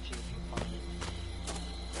think it counts you if you're pausing.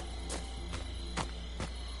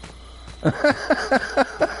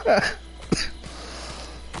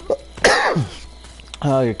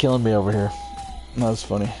 Oh, you're killing me over here. That's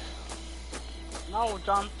funny. No,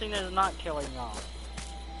 John Cena is not killing y'all.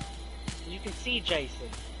 You can see Jason,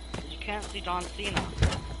 but you can't see John Cena.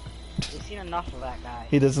 We've seen enough of that guy.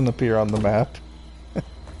 He doesn't appear on the map.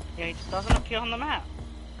 Yeah, he just doesn't appear on the map.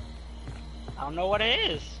 I don't know what it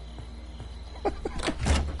is.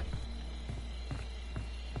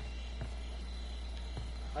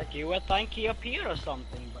 Like you would think he appeared or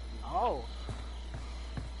something, but no.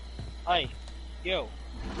 Hey, you.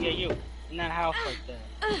 Yeah, you. In that house right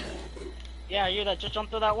there. Yeah, you that just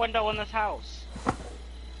jumped through that window in this house.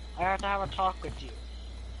 I have to have a talk with you.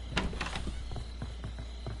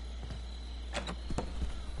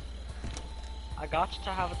 I got to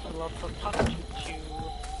have a little talk with you.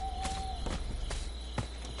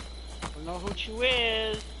 I know who you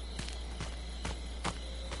is.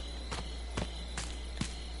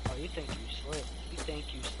 Oh, you think you slick. You think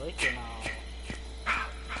you slick and all.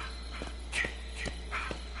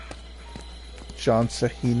 John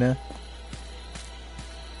Sahina.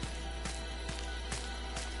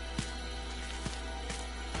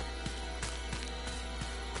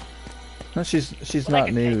 No, she's Well, I not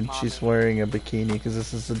can take nude. Mom She's in. wearing a bikini because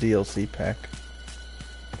this is a DLC pack.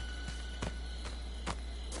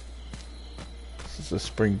 This is a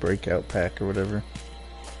spring breakout pack or whatever.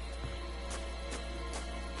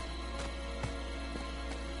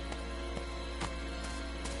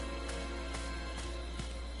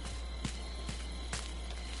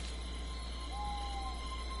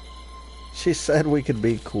 She said we could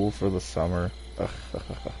be cool for the summer.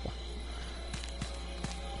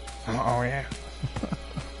 Oh yeah.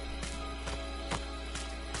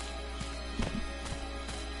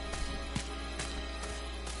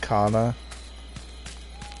 Kana.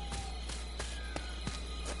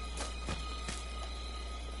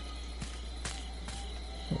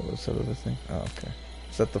 What was that other thing? Oh, okay.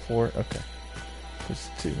 Is that the 4? Okay. There's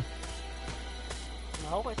 2.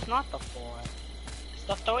 No, it's not the 4. It's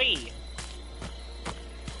the 3.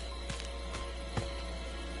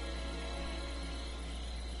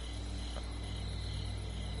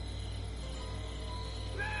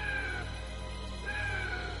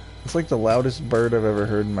 It's like the loudest bird I've ever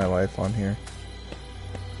heard in my life on here.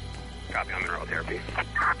 Copy on mineral therapy.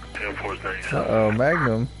 10-4's Uh-oh,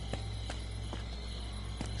 Magnum.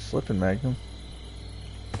 Slipping, Magnum.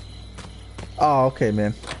 Oh, okay,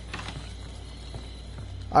 man.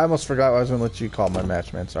 I almost forgot I was going to let you call my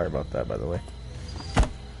match, man. Sorry about that, by the way.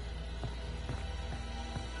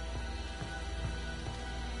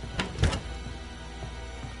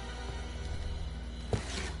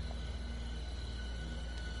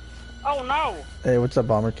 Oh no! Hey, what's up,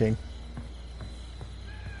 Bomber King?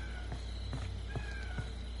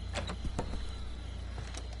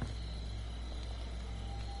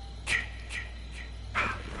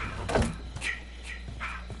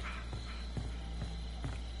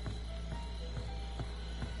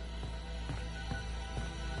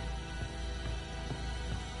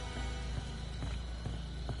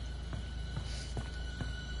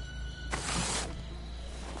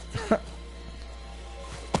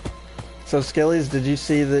 So, Skeles, did you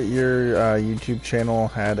see that your YouTube channel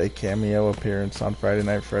had a cameo appearance on Friday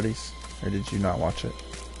Night Freddy's? Or did you not watch it?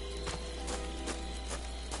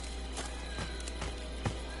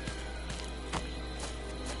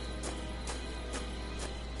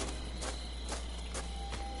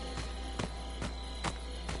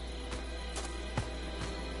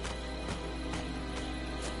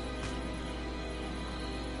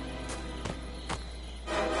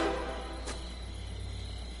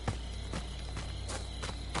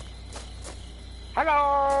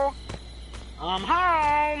 Hello! I'm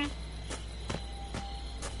home!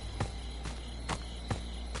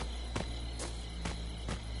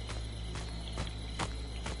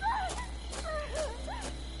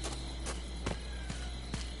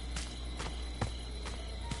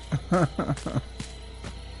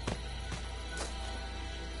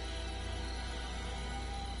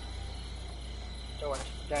 Do it,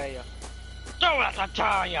 dare ya. Do it, I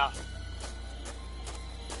tell ya!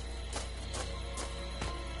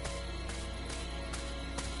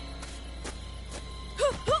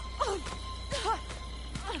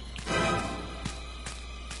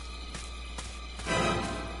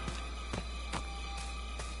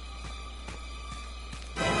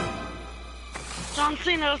 John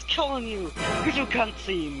Cena is killing you! Because you can't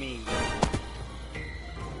see me!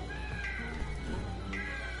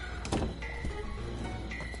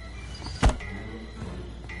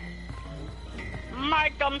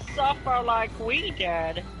 Make them suffer like we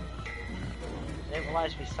did! They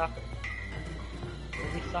realize we suffer.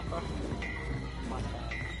 Did we suffer? My bad.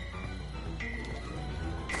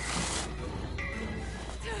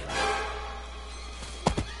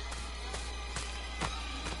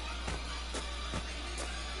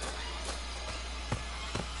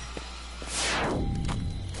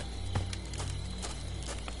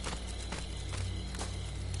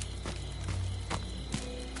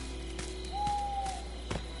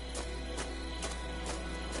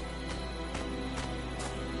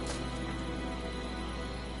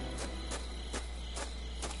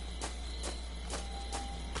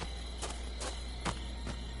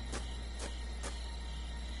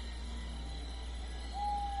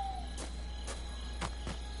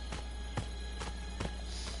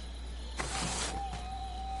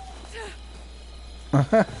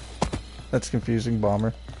 That's confusing,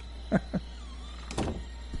 Bomber.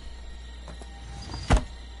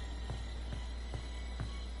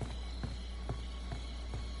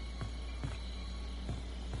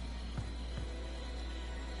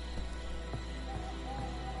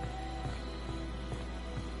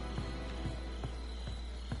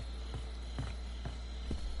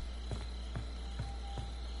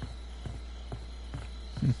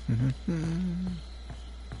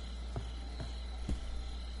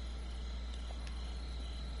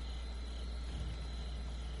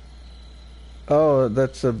 Oh,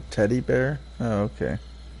 that's a teddy bear? Oh, okay.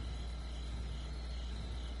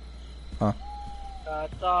 Huh.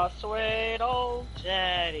 That's a sweet old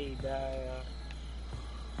teddy bear.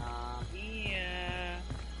 I'm here.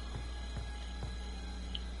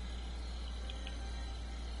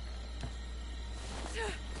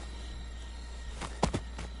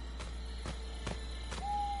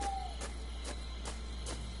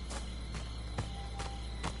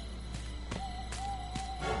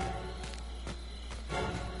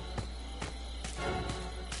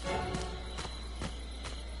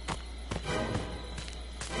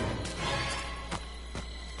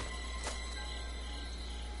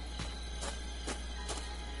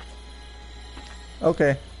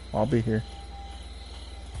 Okay, I'll be here.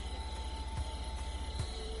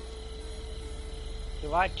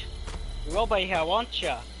 You're right. You will be here, won't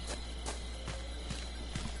you?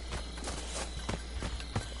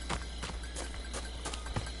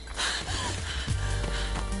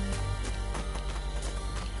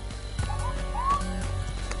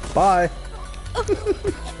 Bye.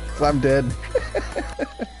 I'm dead.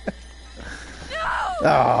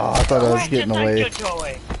 Oh, I thought I was getting away.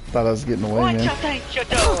 Thought I was getting away, What man. you think you're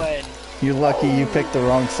doing? You're lucky you picked the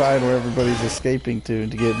wrong side where everybody's escaping to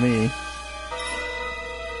get me.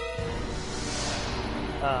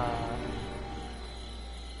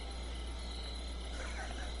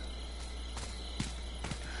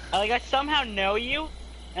 Like, I somehow know you,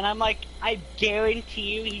 and I'm like, I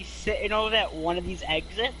guarantee you he's sitting over at one of these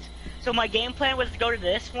exits. So my game plan was to go to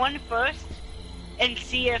this one first, and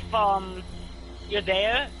see if, you're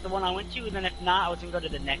there, the one I went to, and then if not, I was gonna go to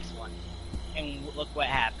the next one. And look what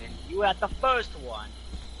happened. You were at the first one.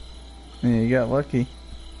 Yeah, you got lucky.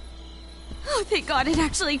 Oh, thank God it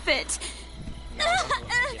actually fit. No, I don't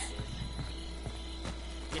know what my gift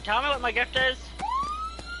is. You tell me what my gift is?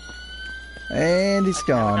 And he's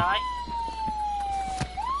gone. Die?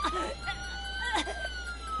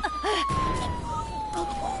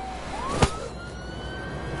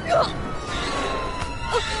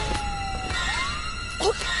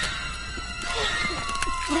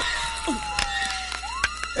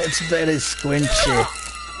 It's very squinchy.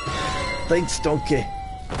 Thanks, Donkey.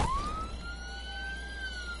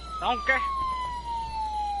 Donkey?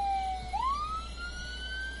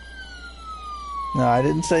 No, I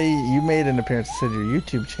didn't say you made an appearance. I said your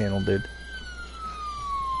YouTube channel did.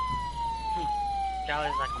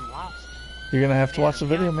 Skeles like I'm lost. You're gonna have to watch the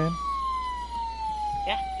video, man.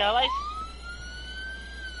 Yeah, Skeles?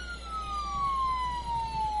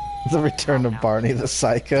 The return of Barney the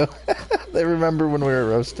Psycho. They remember when we were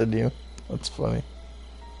roasting you. That's funny.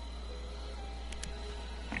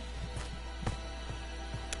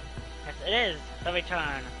 Yes, it is the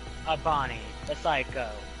return of Barney the Psycho,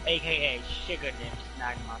 aka Sugar Nips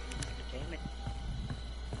Nine Muffins Entertainment.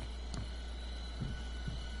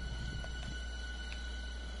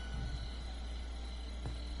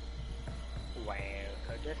 Where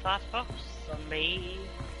could this last post be?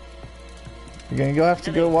 You're gonna have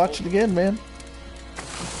to go watch it again, man.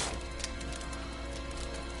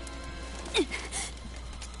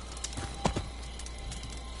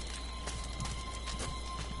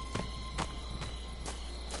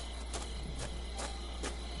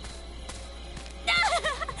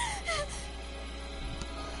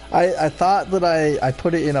 I thought that I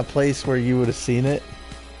put it in a place where you would have seen it,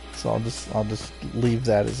 so I'll just leave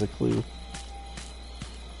that as a clue. You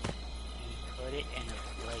put it in a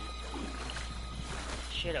place.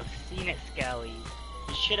 Should have seen it, Skeles.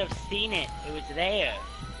 You should have seen it. It was there.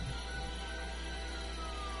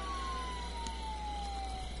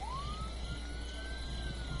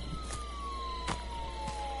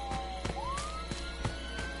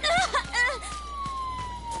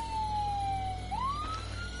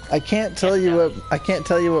 I can't tell you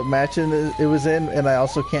what match it was in, and I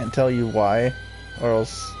also can't tell you why, or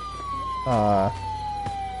else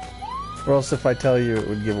if I tell you, it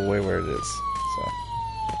would give away where it is. So.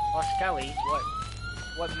 Well, Skeles,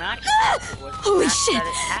 what match was the Holy match shit! that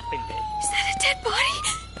it happened in? Is that a dead body?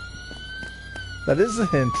 That is a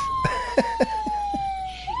hint.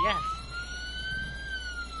 Yes.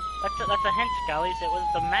 That's a hint, Skeles. It was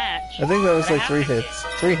the match. I think that was that like 3 happened hits.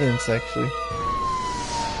 3 hints, actually.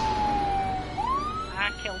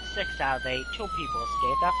 I killed 6 out of 8. 2 people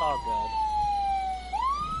escaped. That's all good.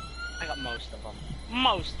 I got most of them.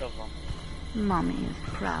 Most of them. Mommy is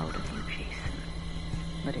proud of you, Jason.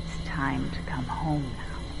 But it's time to come home now.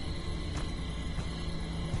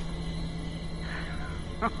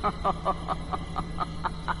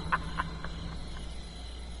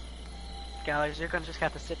 Skeles, you're gonna just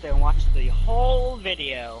have to sit there and watch the whole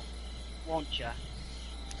video, won't ya?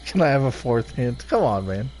 Can I have a 4th hint? Come on,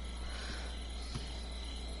 man.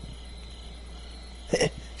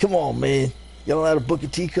 Come on, man. You don't know how to book your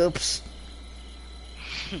teacups?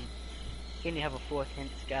 Can you have a 4th hint,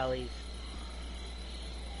 Skeles?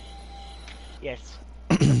 Yes.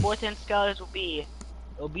 The 4th hint, Skeles, will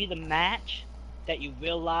be the match that you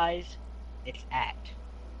realize it's at.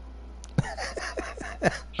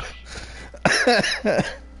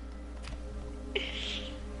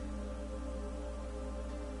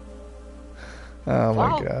 Oh my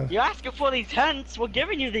Well, god. you're asking for these hints. We're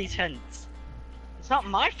giving you these hints. It's not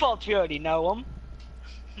my fault you already know them.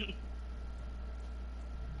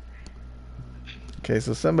 Okay,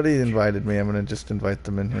 so somebody invited me. I'm gonna just invite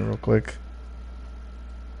them in here real quick.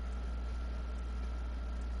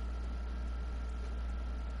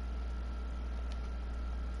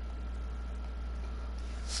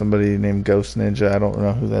 Somebody named Ghost Ninja. I don't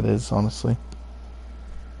know who that is, honestly.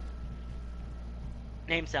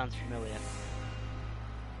 Name sounds familiar.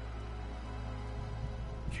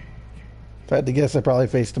 If I had to guess, I probably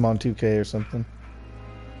faced him on 2K or something.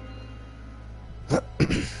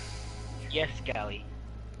 Yes, Skeles.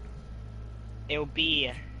 It'll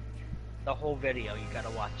be the whole video. You gotta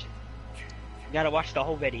watch it. You gotta watch the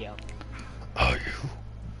whole video. Are you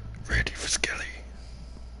ready for Skelly?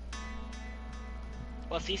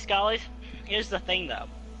 Well, see, Skeles, here's the thing, though.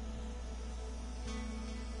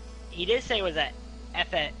 He did say it was at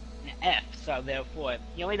FNAF, so therefore,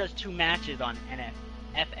 he only does 2 matches on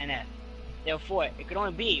FNAF. Therefore, it could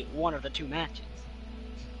only be one of the 2 matches.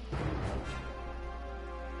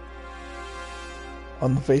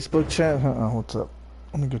 On the Facebook chat? What's up?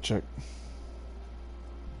 Let me go check.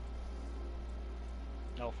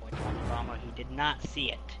 No, for drama, he did not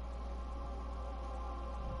see it.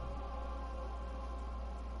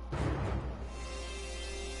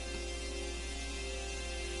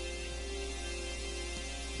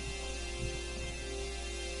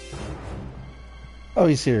 Oh,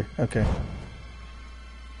 he's here. Okay.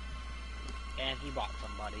 And he bought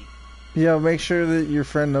somebody. Yeah, make sure that your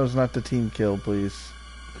friend knows not to team kill, please.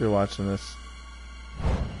 If you're watching this.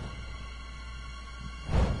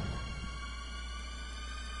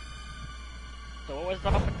 So what was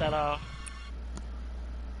up with that,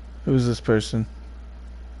 Who's this person?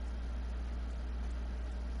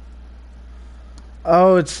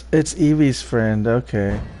 Oh, it's Evie's friend.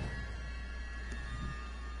 Okay.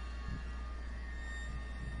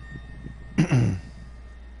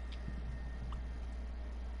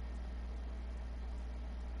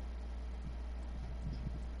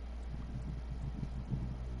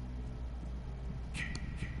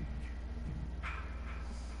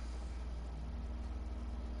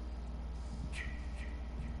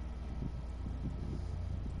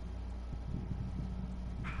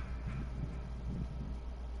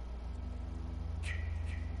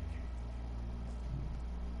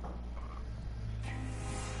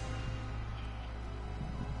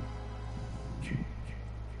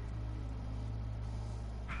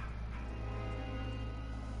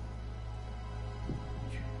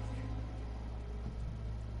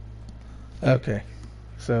 Okay,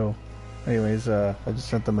 so anyways, I just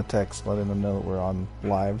sent them a text letting them know that we're on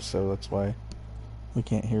live, so that's why we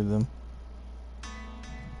can't hear them.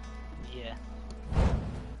 yeah.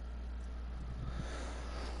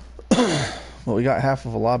 Well, we got half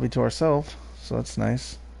of a lobby to ourselves, so that's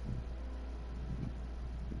nice.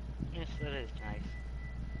 Yes, that is nice.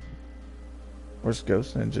 Where's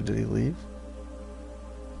Ghost Ninja? Did he leave?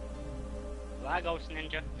 Bye, Ghost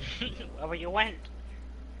Ninja. Wherever you went.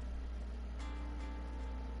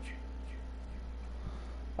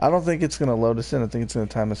 I don't think it's gonna load us in. I think it's gonna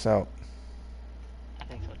time us out. I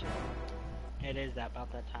think so too. It is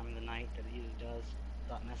about that time of the night that it usually does.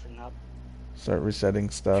 Stop messing up. Start resetting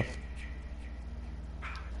stuff.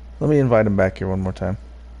 Let me invite him back here one more time.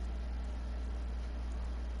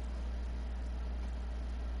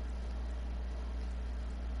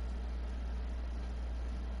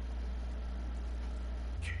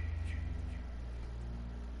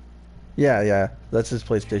 Yeah. That's his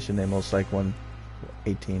PlayStation name, most like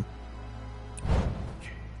 118.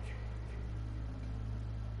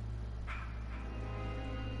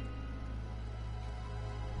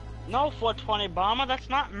 No, 420 bomber, that's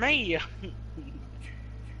not me.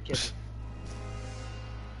 Kidding.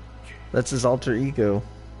 That's his alter ego,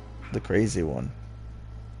 the crazy one.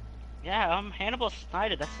 Yeah, I'm Hannibal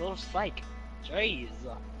Snyder. That's a little psych. Jeez.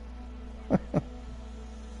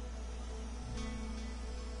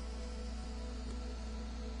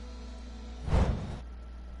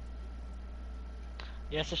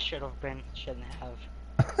 Yes, it should have been. Shouldn't have.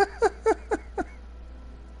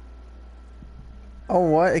 Oh,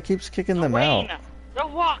 what? It keeps kicking them out. Dwayne The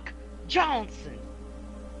Rock Johnson.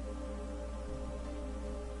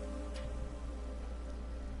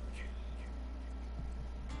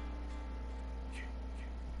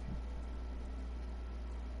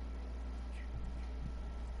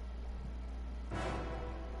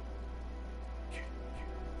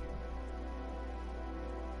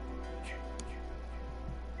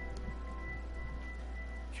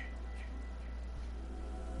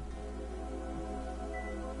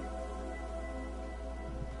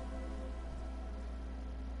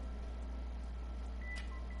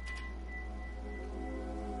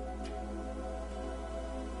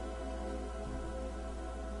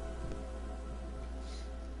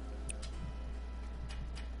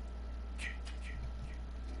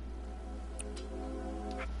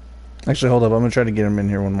 Actually, hold up. I'm gonna try to get him in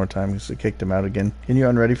here one more time because it kicked him out again. Can you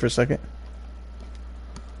unready for a second?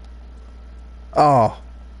 Oh.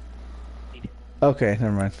 Okay,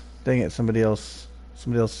 never mind. Dang it, somebody else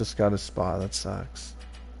just got a spot. That sucks.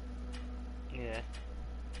 Yeah.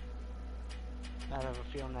 I have a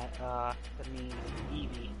feeling that means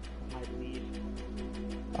Evie might leave.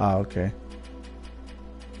 Ah, okay.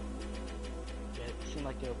 Yeah, it seemed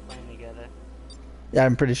like they were playing together. Yeah,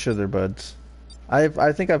 I'm pretty sure they're buds.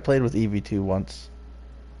 I think I played with EV2 once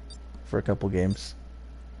for a couple games.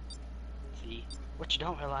 See, what you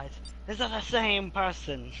don't realize is they're the same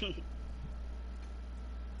person.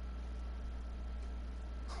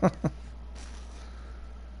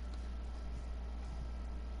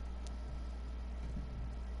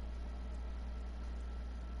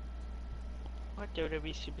 What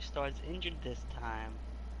WWE superstars injured this time?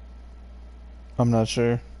 I'm not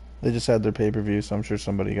sure. They just had their pay-per-view, so I'm sure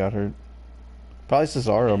somebody got hurt. Probably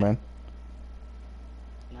Cesaro, man.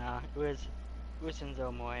 Nah, it was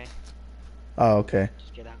Enzo Moy. Oh, okay.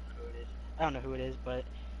 Just get out who it is. I don't know who it is, but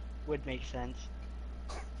would make sense.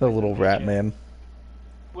 The little rat man.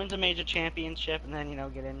 Wins a major championship and then,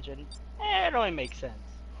 get injured. It only makes sense.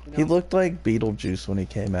 He looked like Beetlejuice when he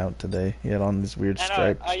came out today. He had on these weird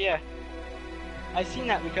stripes. Yeah. I seen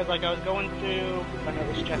that because I was going through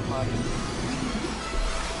another Jeff Hardy.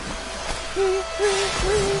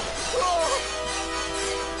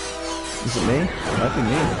 Is it me? It might be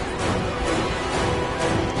me.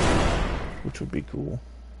 Which would be cool.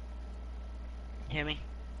 Hear me?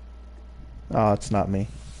 Oh, it's not me.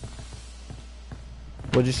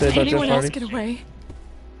 What'd you say about Jeff Anyone else Hardy? get away?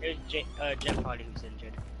 There's Jeff Hardy who's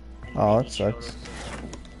injured. And Oh, may that need shoulder sucks. surgery.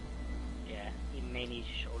 Yeah, he may need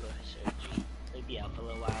shoulder surgery. He'll be out for a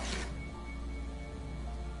little while.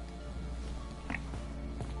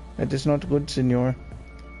 It is not good, senor.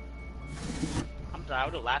 I'm sorry, I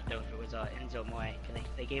would have laughed though if it was Enzo Moy.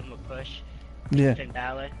 They gave him a push. Yeah. Finn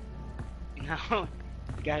Balor. He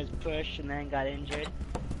got his push and then got injured.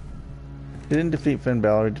 He didn't defeat Finn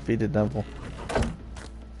Balor, he defeated Neville.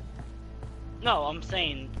 No, I'm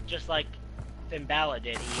saying just like Finn Balor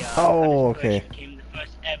did. He Oh, got his okay. push, became the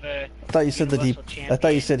first ever I thought you said that Universal I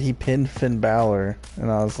thought you Champion. said he pinned Finn Balor,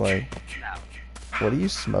 and I was like, No. what are you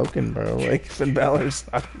smoking, bro? Like, Finn Balor's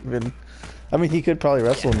not even... I mean, he could probably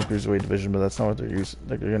wrestle in the Cruiserweight division, but that's not what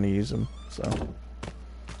they're going to use him, so...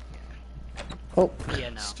 Oh, Yeah,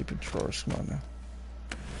 no. stupid drawers, come on now.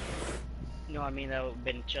 No, I mean that would have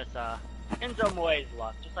been just Enzo Moy's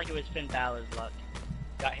luck, just like it was Finn Balor's luck.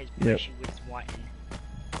 got his push he was wanting.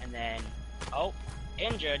 And then, oh,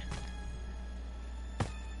 injured.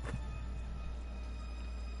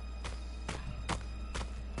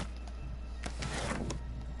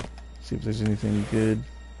 See if there's anything good.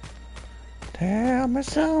 Tell me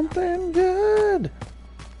something good.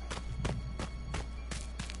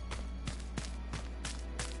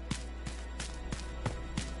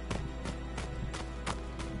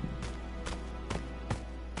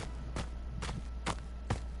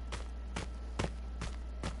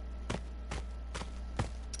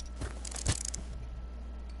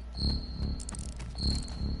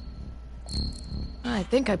 I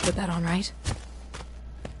think I put that on right.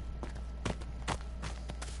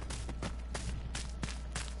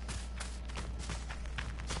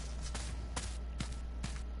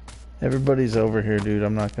 Everybody's over here, dude.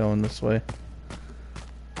 I'm not going this way.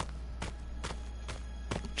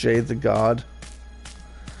 Jay the God.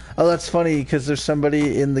 Oh, that's funny because there's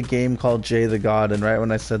somebody in the game called Jay the God, and right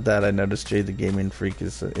when I said that, I noticed Jay the Gaming Freak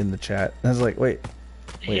is in the chat. I was like, wait,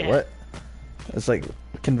 what? I was like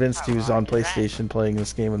convinced he was on PlayStation playing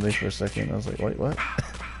this game with me for a second. I was like, wait, what?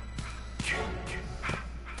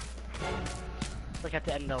 Like at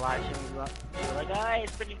the end of the live stream, we were like, "Alright,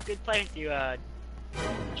 it's pretty good playing with you,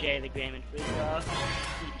 Jay the Gaming Freak."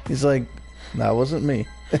 He's like, that wasn't me.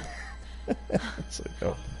 It's like,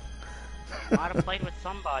 oh. Might have played with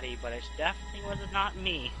somebody, but it definitely was not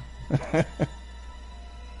me. It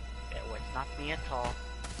was not me at all.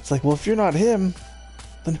 It's like, well, if you're not him,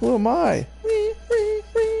 then who am I?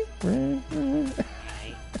 Right.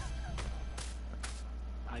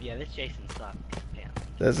 Oh yeah, this Jason sucks. Apparently.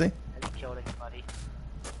 Does he? Hasn't killed anybody.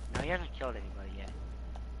 No, he hasn't killed anybody yet.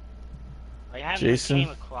 Like, I haven't Jason? came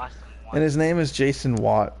across him once. And his name is Jason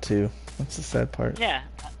Watt, too. That's the sad part. Yeah,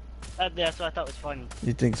 that's what I thought was funny.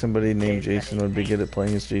 You'd think somebody named Jason would be good at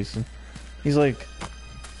playing as Jason. He's like,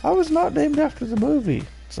 I was not named after the movie.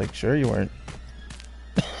 It's like, sure you weren't.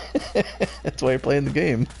 That's why you're playing the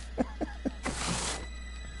game.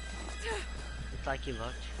 It's like you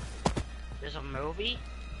looked. There's a movie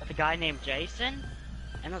with a guy named Jason,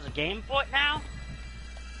 and there's a game for it now?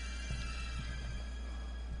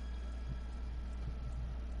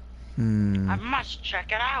 I must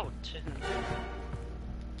check it out.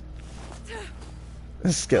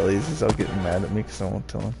 Skeles is all getting mad at me because I won't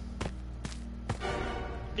tell him.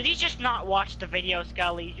 Did he just not watch the video,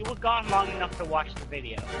 Skeles? You were gone long enough to watch the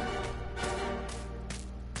video.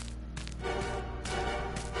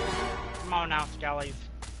 Come on now, Skeles.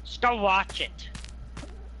 Just go watch it.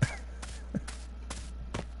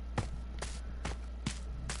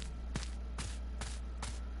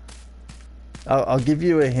 I'll give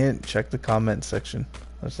you a hint. Check the comment section.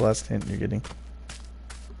 That's the last hint you're getting.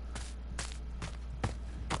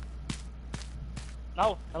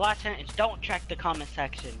 No, the last sentence, don't check the comment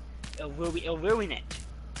section. It'll ruin it.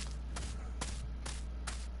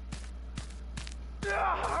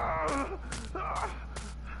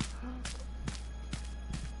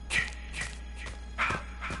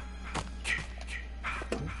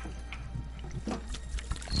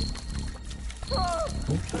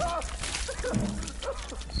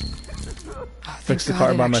 Fix the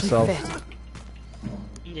car by myself.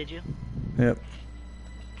 Did you? Yep.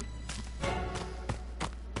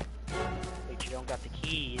 But you don't got the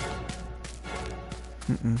keys.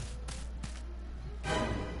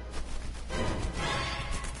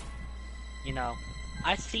 You know,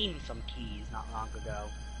 I seen some keys not long ago.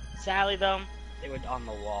 Sadly though, they were on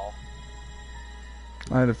the wall.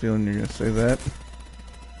 I had a feeling you were gonna say that.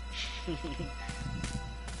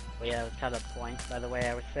 Well, yeah, that was kind of the point, by the way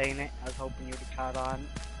I was saying it. I was hoping you would caught on.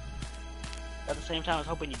 At the same time, I was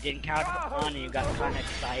hoping you didn't count on and you got kind of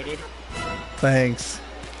excited. Thanks.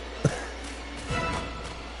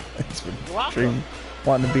 Thanks for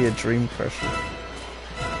wanting to be a dream crusher.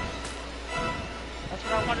 That's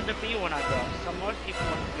what I wanted to be when I grew up. Some more people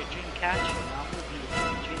want to be a dream catcher, and I want to be a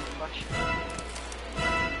dream crusher.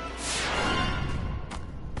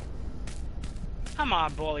 Come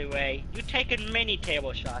on, Bully Ray. You've taken many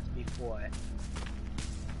table shots before.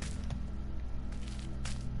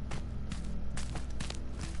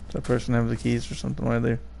 Does that person have the keys or something while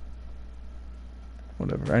there?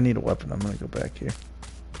 Whatever. I need a weapon. I'm gonna go back here.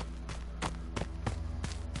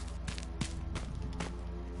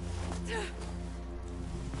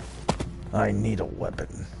 I need a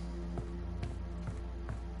weapon.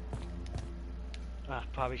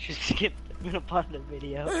 Probably should skip the middle part of the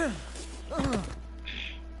video.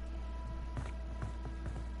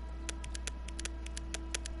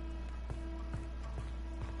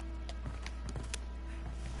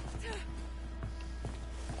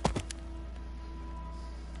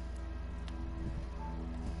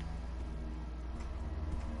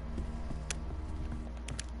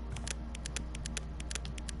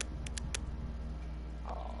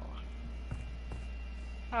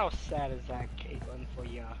 How sad is that, Caitlin, for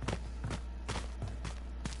you?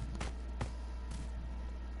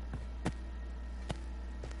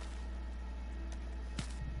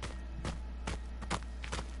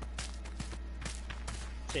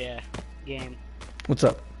 So yeah, game. What's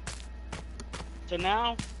up? So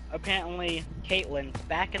now, apparently, Caitlin's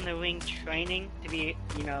back in the ring training to be,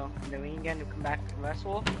 you know, in the ring again to come back and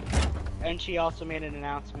wrestle. And she also made an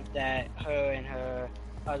announcement that her and her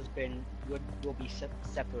husband will be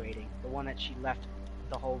separating. The one that she left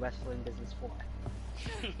the whole wrestling business for.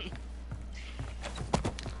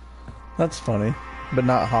 That's funny, but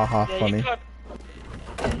not haha Yeah, funny.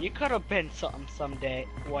 You could have been something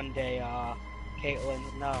one day,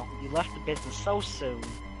 Caitlin. No, you left the business so soon.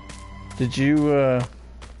 Did you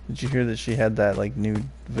hear that she had that like new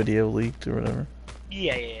video leaked or whatever?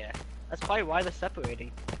 Yeah. That's probably why they're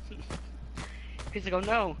separating. Because they go,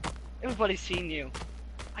 no, everybody's seen you.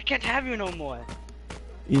 I can't have you no more.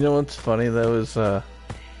 You know what's funny though is I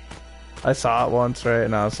saw it once, right,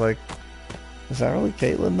 and I was like, is that really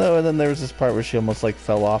Caitlyn though? And then there was this part where she almost like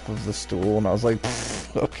fell off of the stool, and I was like,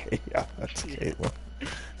 okay, yeah, that's Caitlyn.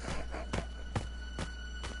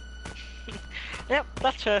 Yep,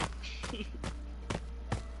 that's her.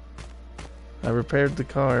 I repaired the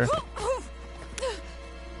car.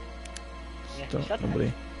 Yeah, Don't, shut nobody,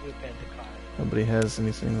 up. Repaired the car. nobody has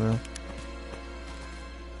anything though.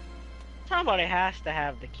 Somebody has to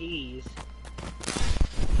have the keys.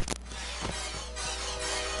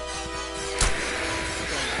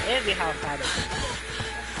 Every house had it.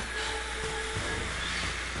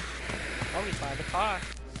 Oh, he's by the car.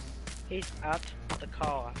 He's at the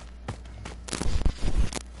car.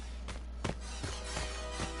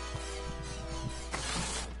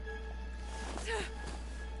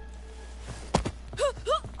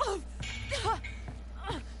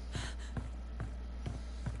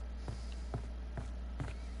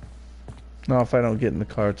 No, if I don't get in the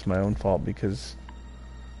car, it's my own fault because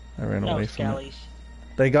I ran away from it. Skeles.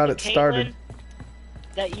 They got it Caitlyn, started.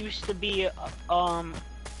 That used to be on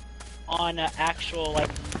actual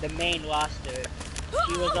like the main roster.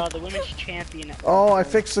 She was the women's champion. Oh, I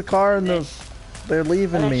fixed the car and they're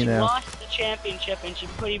leaving and then me she now. lost the championship and she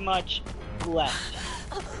pretty much left.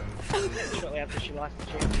 Shortly after she lost the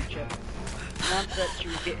championship, announced that she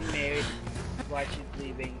was getting married, why she's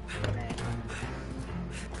leaving. And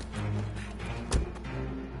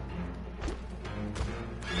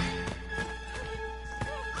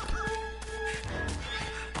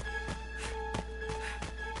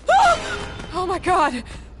Oh my god!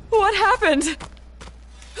 What happened?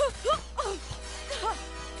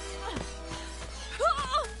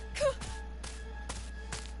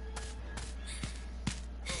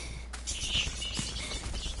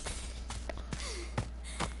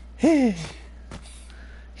 Hey.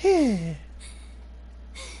 Hey.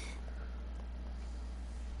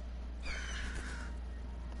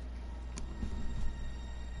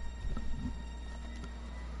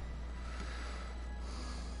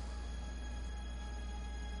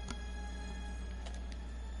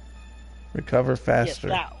 Recover yes, faster.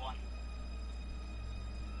 that one.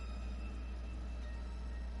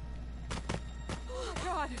 Oh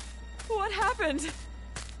god! What happened?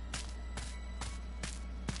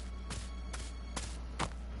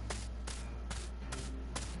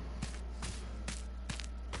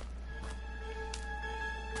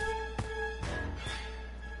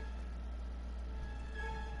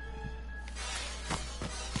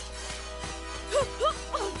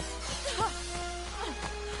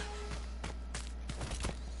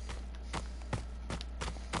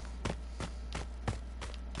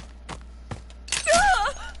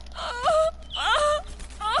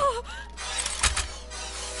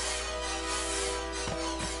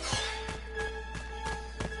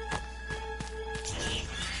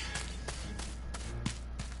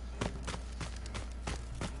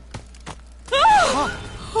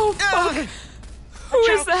 Oh fuck! Who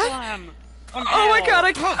is that? Slam. Oh my god,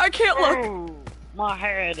 I can't look! Oh, my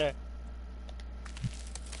head.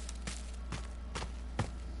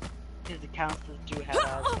 Because the councils do have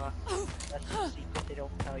asthma. That's a secret they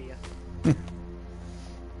don't tell you.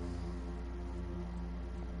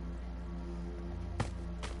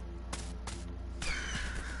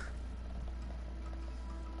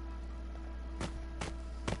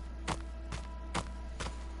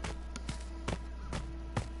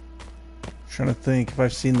 Trying to think if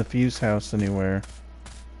I've seen the fuse house anywhere.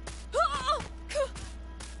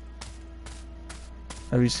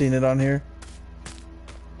 Have you seen it on here?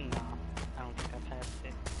 No, I don't think I've had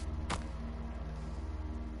it.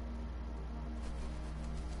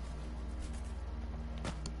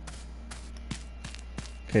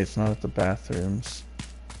 Okay, it's not at the bathrooms.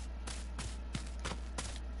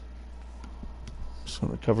 Just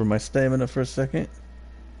want to recover my stamina for a second.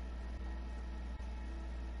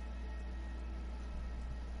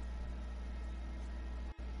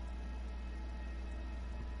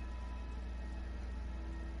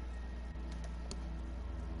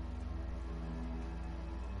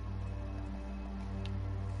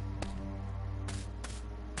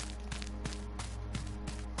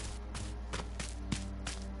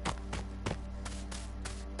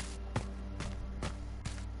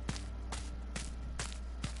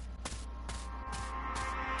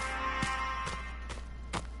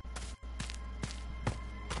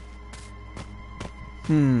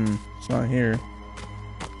 It's not here.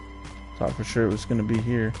 Thought for sure it was gonna be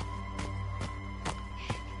here.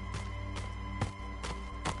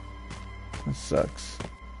 That sucks.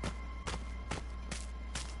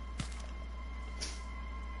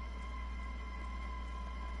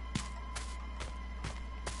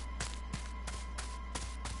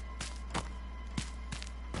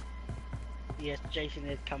 Yes, Jason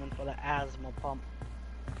is coming for the asthma pump.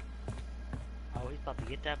 Oh, he's about to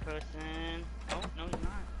get that person. Oh, no, he's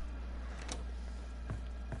not.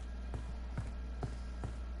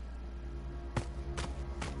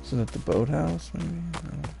 Is it at the boathouse, maybe?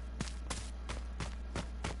 No.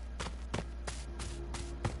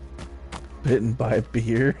 Bitten by a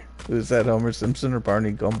beer? Who's that, Homer Simpson or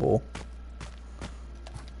Barney Gumble?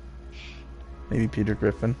 Maybe Peter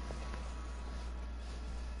Griffin.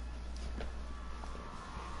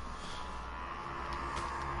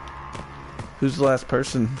 Who's the last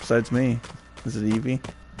person besides me? Is it Evie?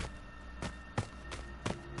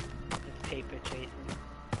 It's paper chasing.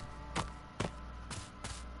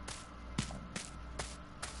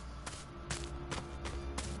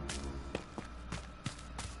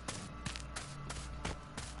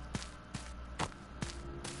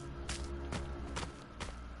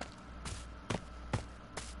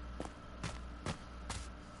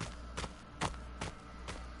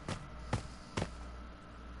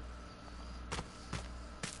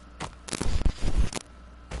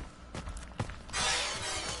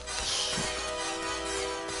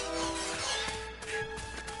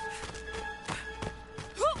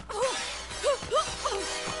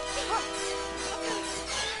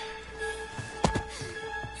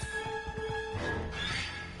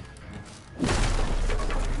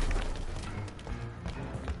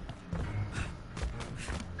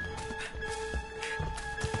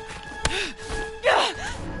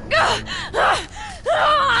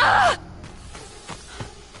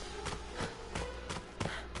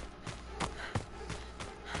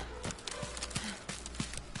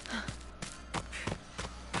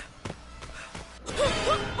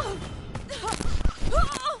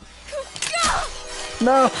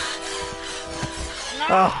 No! No!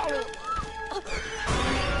 Oh.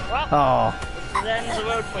 Well, Oh. this ends the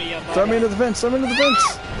road for you, buddy. Throw me into the vents! Throw me into the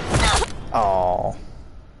vents! Oh.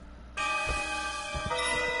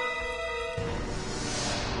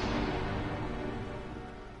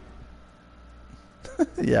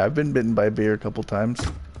 Yeah, I've been bitten by a bear a couple times.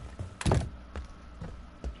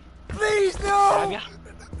 Please, no! Have ya?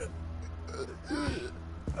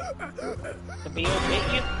 The bear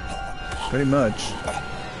bit you? Pretty much.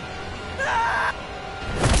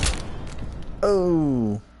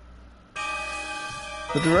 Oh.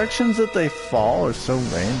 The directions that they fall are so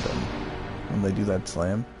random when they do that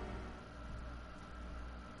slam.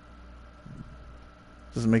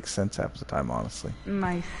 Doesn't make sense half the time, honestly.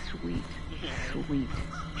 My sweet, sweet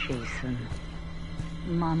Jason.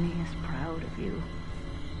 Mommy is proud of you.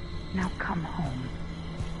 Now come home.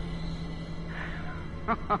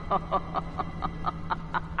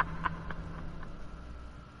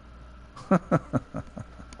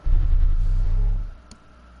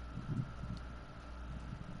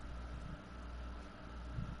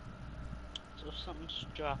 So something's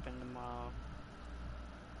dropping tomorrow.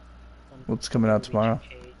 What's coming out tomorrow?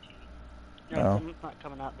 No, Oh. something's not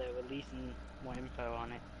coming out. They're releasing more info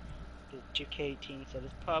on it. The GK18 said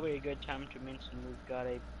it's probably a good time to mention we've got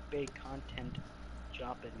a big content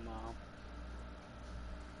dropping tomorrow.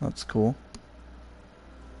 That's cool.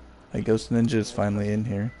 Hey, Ghost Ninja is finally in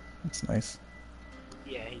here. That's nice.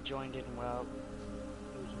 Yeah, he joined in well.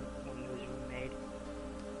 When it was remade.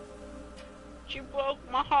 She broke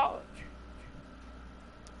my heart.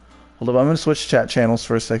 Hold up, I'm gonna switch chat channels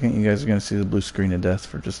for a second. You guys are gonna see the blue screen of death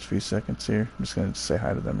for just a few seconds here. I'm just gonna say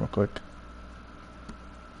hi to them real quick.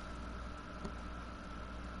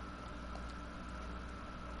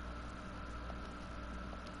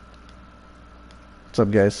 What's up,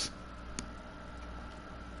 guys?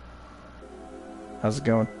 How's it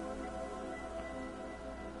going?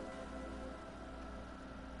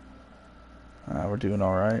 We're doing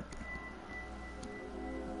alright.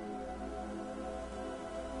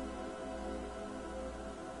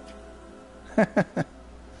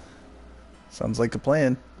 Sounds like a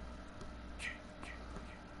plan.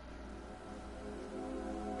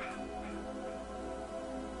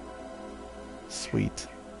 Sweet.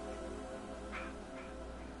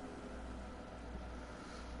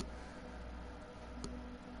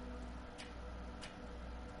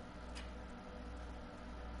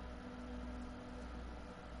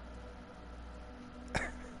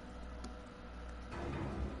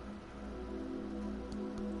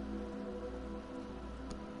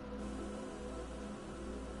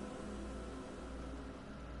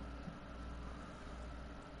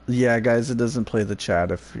 Yeah, guys, it doesn't play the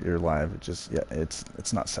chat if you're live. It just, yeah,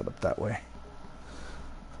 it's not set up that way.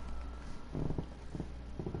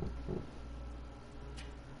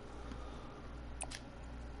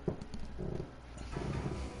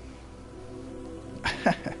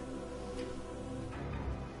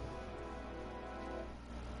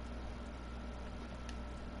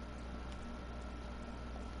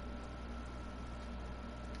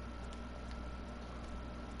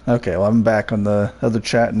 Okay, well, I'm back on the other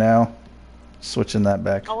chat now. Switching that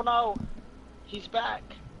back. Oh no! He's back!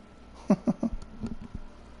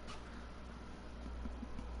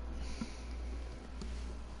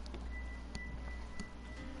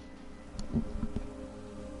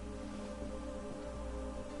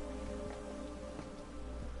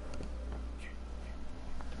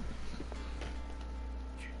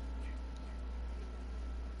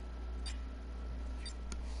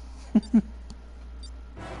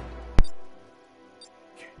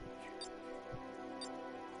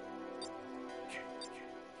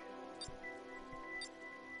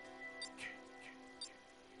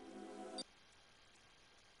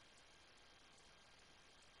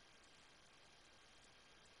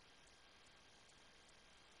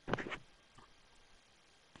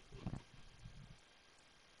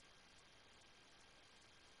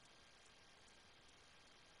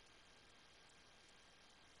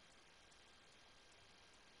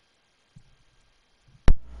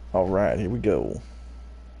 All right, here we go.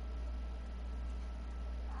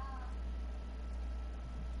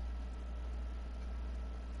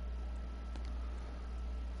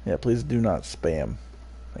 Yeah, please do not spam.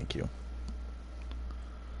 Thank you.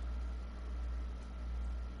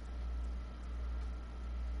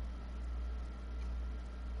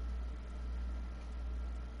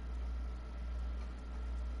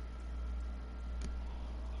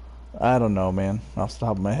 I don't know, man. Off the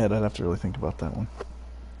top of my head, I'd have to really think about that one.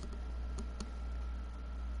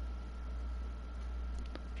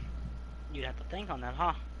 You'd have to think on that,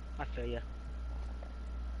 huh? I feel ya.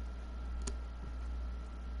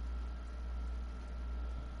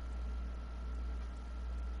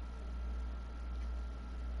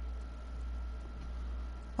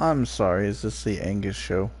 I'm sorry, is this the Angus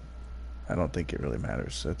show? I don't think it really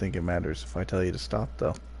matters. I think it matters if I tell you to stop,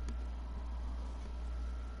 though.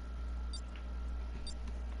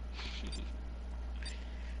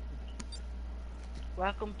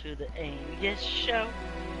 Welcome to the Angus Show.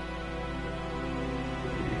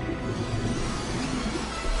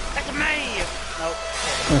 That's me! Nope.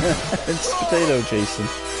 It's Potato Jason.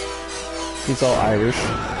 He's all Irish.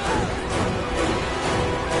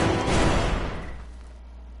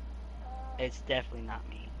 It's definitely not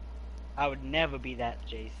me. I would never be that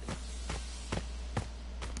Jason.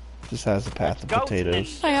 Just has a path of Let's go, potatoes.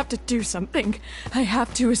 Ninja. I have to do something. I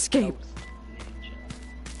have to escape. Ghost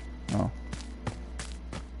Ninja. Oh.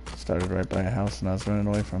 Started right by a house and I was running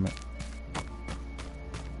away from it.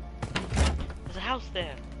 There's a house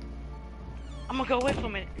there. I'm gonna go away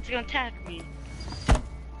from it. It's gonna attack me. That's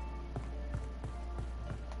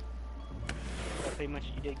pretty much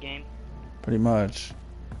what you did, game. Pretty much.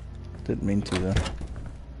 Didn't mean to, though.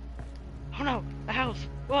 Oh no, a house!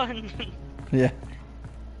 Run! Yeah.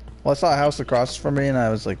 Well, I saw a house across from me and I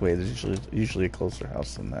was like, wait, there's usually a closer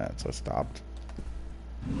house than that, so I stopped.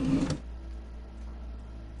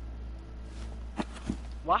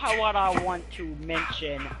 Why would I want to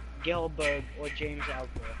mention Gilbert or James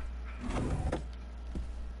Alpha?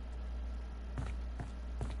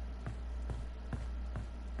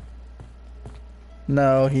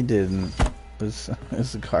 No, he didn't. It was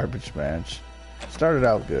a garbage match. Started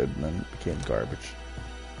out good and then became garbage.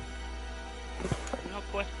 No,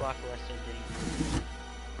 of course Brock Lesnar did.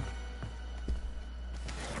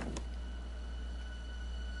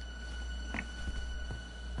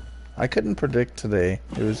 I couldn't predict today.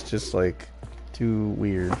 It was just like too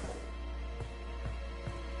weird.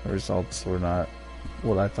 The results were not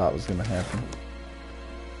what I thought was gonna happen.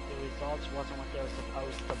 The results wasn't what they were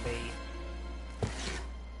supposed to be.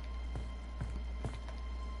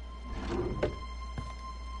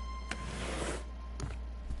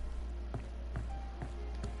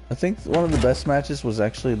 I think one of the best matches was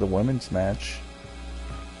actually the women's match.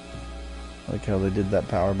 Like how they did that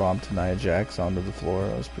powerbomb to Nia Jax onto the floor.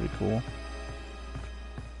 That was pretty cool.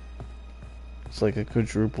 It's like a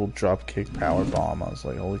quadruple dropkick powerbomb. I was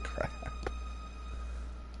like, holy crap.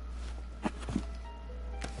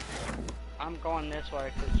 I'm going this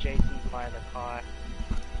way because Jason's by the car.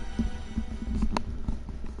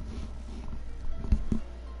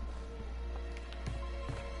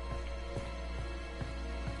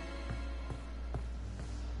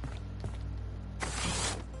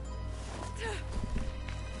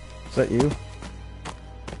 Is that you?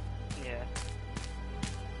 Yeah.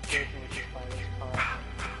 Jason was just by this car.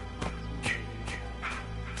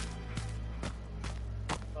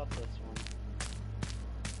 About this one.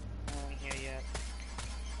 No one here yet.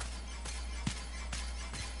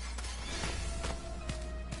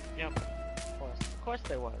 Yep. Of course. Of course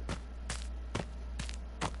there was.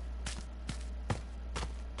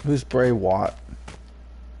 Who's Bray Watt?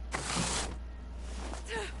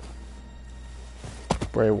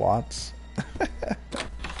 Bray Watts.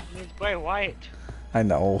 He's Bray Wyatt. I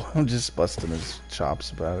know. I'm just busting his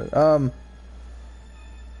chops about it.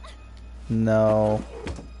 No.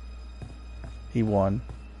 He won.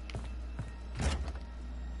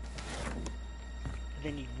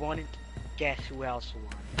 Then he wanted to guess who else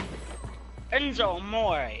won. Enzo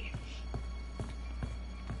Amore.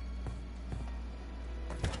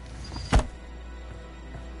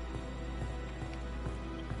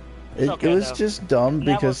 It okay, was though. just dumb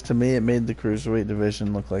because Neville- to me it made the Cruiserweight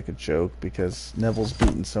division look like a joke because Neville's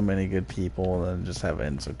beating so many good people and then just have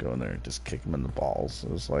Enzo go in there and just kick him in the balls. It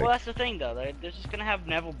was like, Well, that's the thing, though. They're just gonna have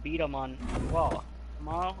Neville beat him on Raw.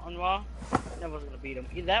 Tomorrow on Raw, Neville's gonna beat him.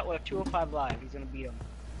 Either that or 205 Live, he's gonna beat him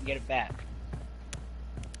and get it back.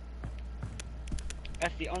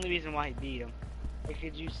 That's the only reason why he beat him. Like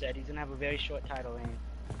as you said, he's gonna have a very short title reign.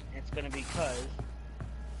 And it's gonna be because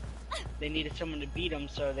they needed someone to beat him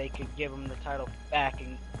so they could give him the title back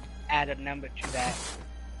and add a number to that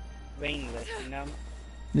reign list, you know?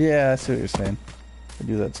 yeah, I see what you're saying. I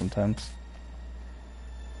do that sometimes.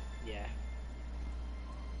 Yeah.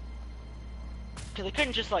 Cause they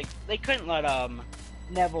couldn't just they couldn't let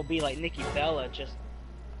Neville be like Nikki Bella, just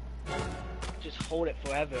hold it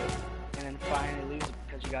forever and then finally lose it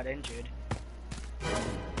because you got injured.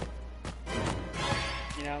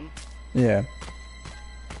 You know? Yeah.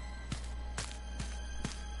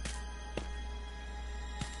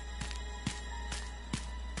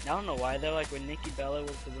 I don't know why though, like when Nikki Bella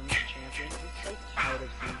was the women's champion, I'm so tired of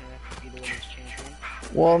seeing her be the women's champion.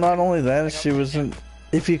 Well, not only that, she wasn't.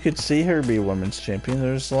 If you could see her be women's champion,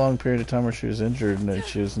 there was a long period of time where she was injured and that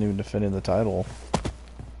she wasn't even defending the title.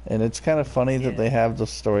 And it's kind of funny that they have the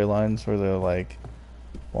storylines where they're like,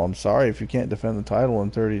 well, I'm sorry, if you can't defend the title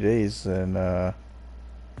in 30 days, then you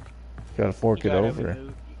gotta fork it over.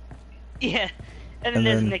 Remove... Yeah, and then And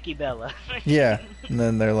there's then- Nikki Bella. Yeah, and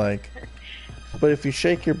then they're like, but if you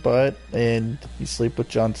shake your butt and you sleep with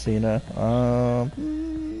John Cena,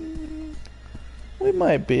 we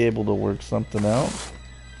might be able to work something out.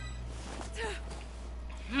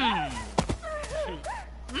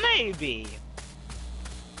 Maybe.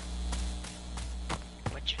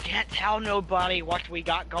 But you can't tell nobody what we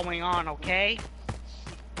got going on, okay?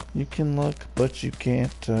 You can look, but you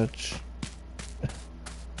can't touch.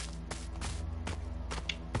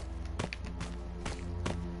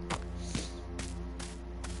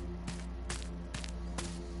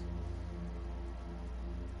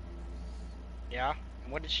 Yeah?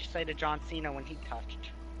 And what did she say to John Cena when he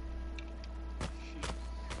touched?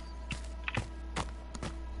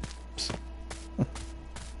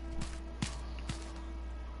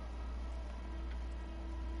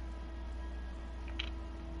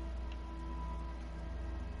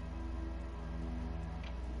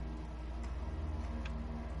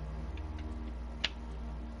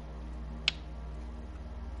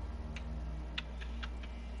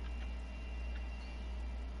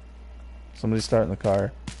 Somebody's starting the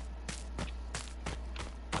car.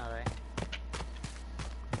 Alright.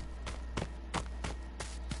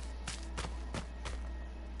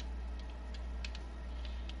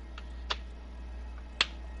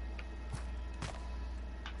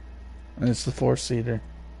 And it's the 4-seater.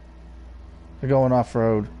 They're going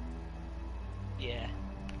off-road. Yeah.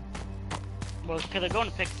 Well, because they're going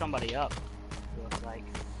to pick somebody up, it looks like.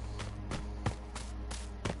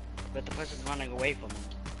 But the person's running away from them.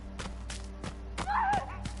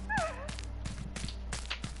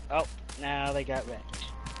 Oh, now they got wrecked.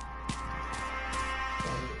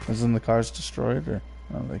 As in the car's destroyed, or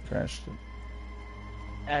oh, they crashed it.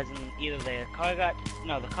 As in, either their car got...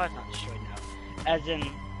 No, the car's not destroyed now. As in,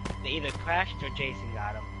 they either crashed or Jason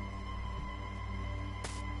got them.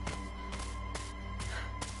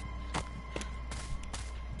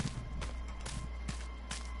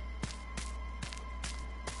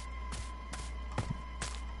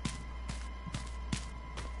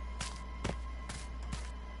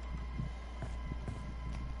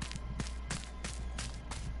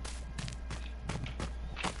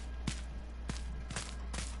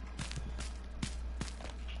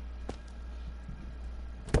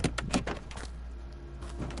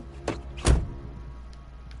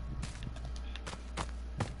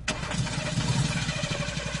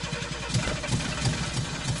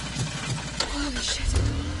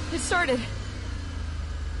 started.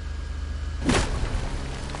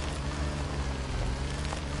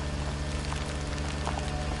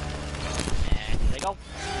 And here they go.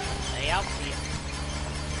 Stay out, see ya.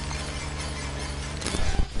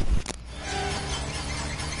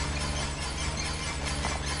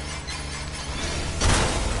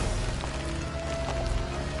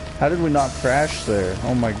 How did we not crash there?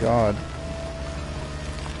 Oh my god.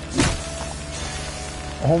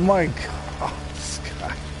 Oh my god,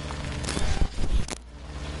 Sky.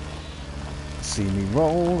 See me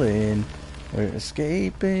rolling. We're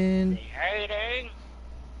escaping. They hurting.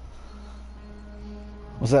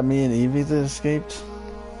 Was that me and Evie that escaped?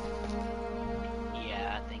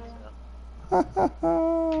 Yeah, I think so. Ha ha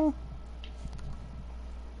ha.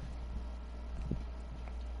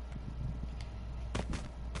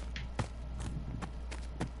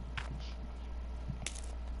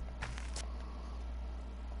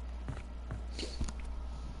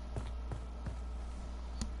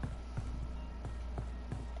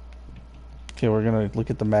 Okay, we're gonna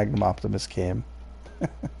look at the Magnum Optimus cam. No,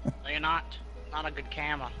 you're not. Not a good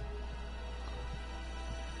camera.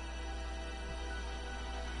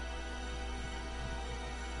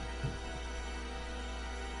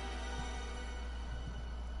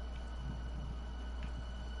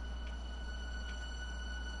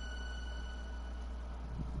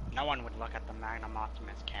 No one would look at the Magnum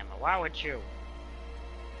Optimus camera. Why would you?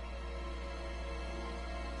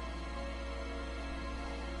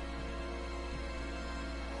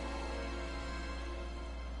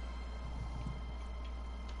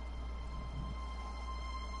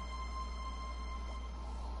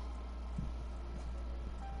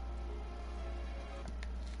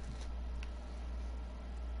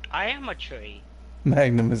 I am a tree.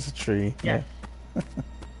 Magnum is a tree. Yeah.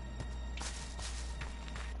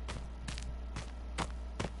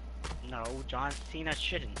 No, John Cena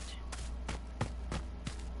shouldn't.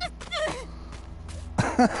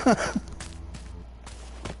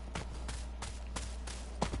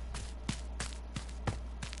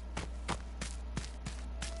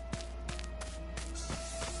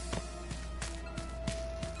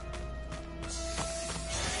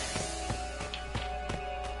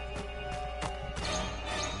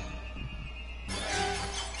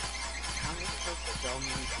 How many so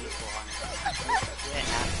many people on it?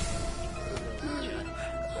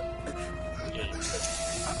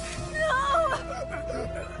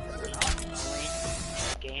 Only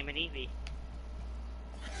Game and Eevee.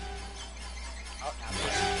 Oh, now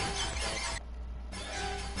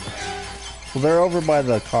Well, they're over by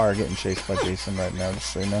the car getting chased by Jason right now,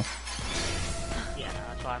 just so you know. yeah,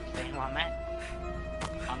 that's why I'm saying where I'm at.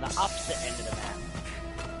 On the opposite end of the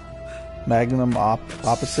map. Magnum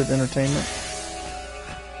opposite entertainment.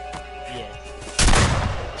 Yes.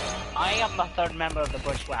 I am the third member of the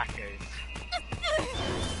Bushwhackers.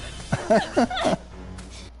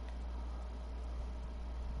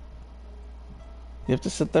 You have to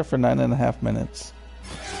sit there for 9.5 minutes.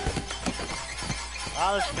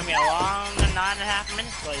 Well, this is gonna be a long 9.5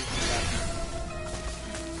 minutes, ladies and gentlemen.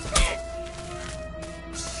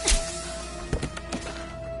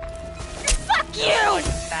 Fuck you!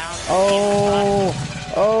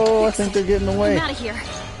 Oh, I think they're getting away. I'm out of here.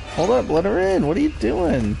 Hold up, let her in. What are you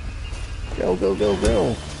doing? Go, go, go,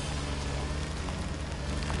 go.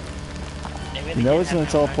 You know he's gonna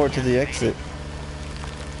teleport to the exit.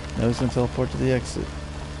 You know he's gonna teleport to the exit.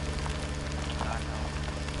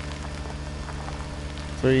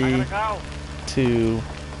 3, 2,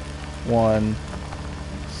 1,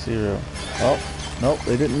 0. Oh, nope,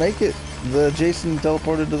 they didn't make it. The Jason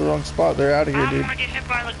teleported to the wrong spot. They're out of here, I'm dude. gonna get hit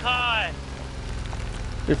by the car.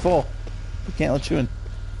 You're full. We can't let you in.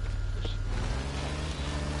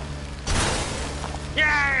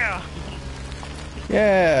 Yeah!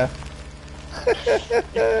 Yeah.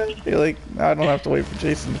 You're like, I don't have to wait for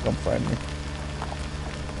Jason to come find me.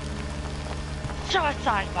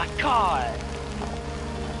 Suicide my car!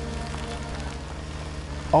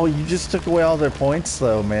 Oh, you just took away all their points,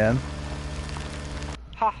 though, man.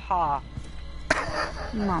 Haha.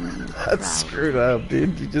 Mommy is That's proud screwed up,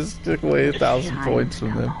 dude. You just took away 1,000 Time points to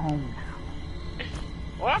from come them. home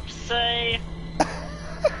Whoopsie!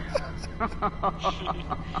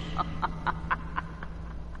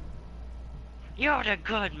 You're the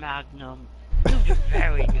good, Magnum. You did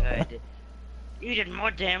very good. You did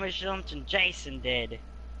more damage to them than Jason did.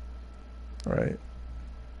 Right.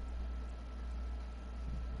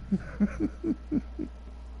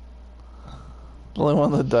 The only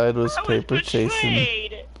one that died was I was Paper Chasing.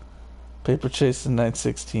 betrayed! Paper Chasing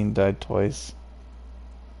 916 died twice.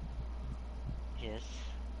 Yes.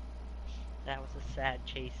 That was a sad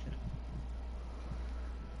Jason.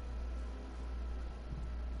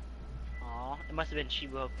 It must have been She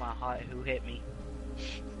Broke My Heart who hit me.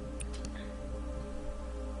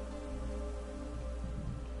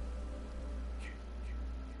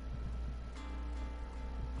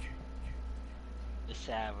 The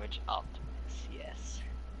Savage Optimus, yes.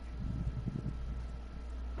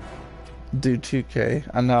 Do 2K.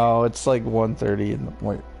 I know, it's like 1:30 in the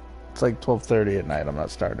point. It's like 12:30 at night. I'm not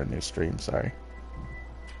starting a new stream, sorry.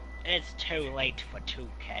 It's too late for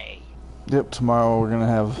 2K. Yep, tomorrow we're gonna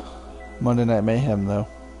have Monday Night Mayhem though.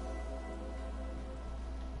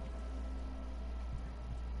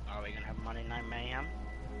 Are we gonna have Monday Night Mayhem?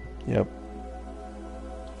 Yep.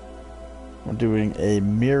 We're doing a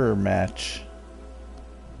mirror match.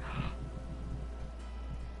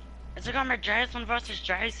 Is it gonna be Jason versus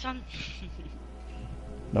Jason?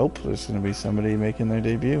 Nope, there's gonna be somebody making their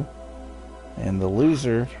debut. And the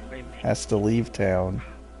loser has to leave town.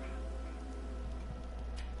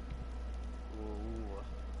 Ooh.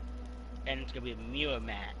 And it's gonna be a mirror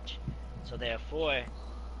match. So therefore,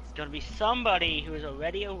 it's gonna be somebody who is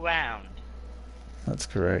already around. That's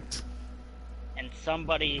correct. And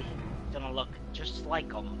somebody gonna look just like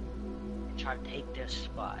them and try to take their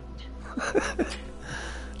spot.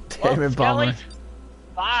 Damn it, Bomber. Skeles,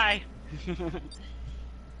 bye.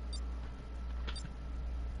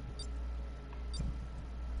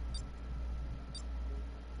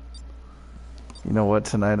 You know what?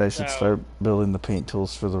 Tonight I should So- start building the paint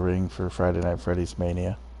tools for the ring for Friday Night Freddy's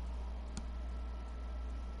Mania.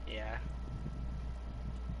 Yeah.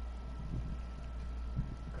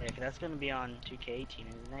 Yeah, 'cause that's gonna be on 2K18,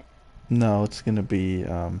 isn't it? No, it's gonna be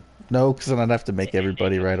no, because then I'd have to make The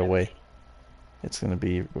everybody ending of right away. 17. It's gonna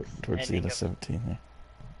be towards the end Ending of of- 17. Yeah.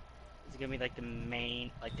 It's gonna be like the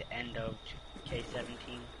main, like the end of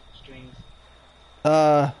 2K17 streams.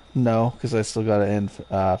 No, because I still gotta end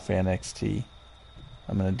FanXT.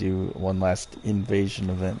 I'm gonna do one last invasion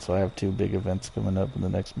event, so I have 2 big events coming up in the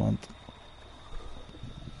next month.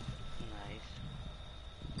 Nice.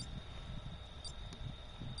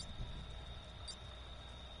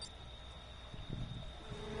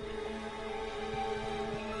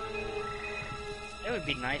 It would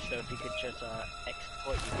be nice though if you could just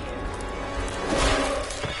export your character.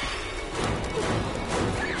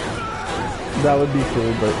 That would be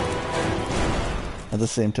cool, but at the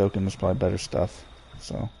same token, there's probably better stuff.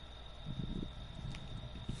 So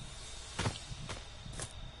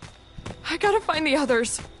I gotta find the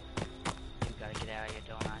others. You gotta get out of here,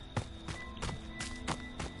 don't I?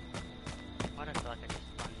 What I thought I just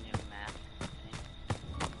found a new map.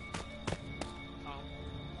 Oh.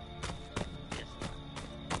 Yes.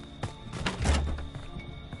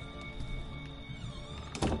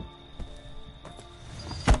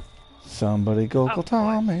 somebody go call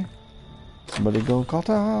Tommy. Somebody go call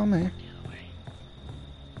Tommy.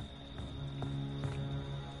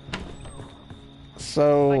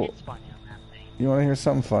 So, you want to hear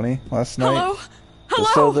something funny? Last night, Hello? Hello?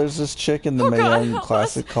 so there's this chick in the Oh God, Mayan help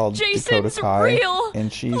Classic us. called Jason's Dakota Kai, real.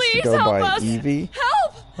 and she used to Please go help by us. Evie,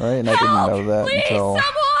 Help! right? And I didn't Help! know that Please, until someone!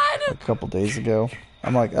 a couple days ago.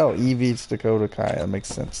 I'm like, oh, Evie's Dakota Kai. That makes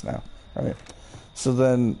sense now, right? So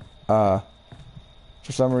then, for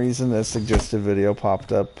some reason, a suggested video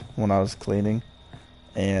popped up when I was cleaning,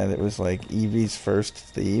 and it was like Evie's first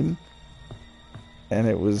theme, and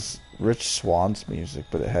it was Rich Swan's music,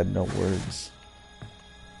 but it had no words.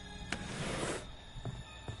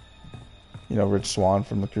 You know Rich Swan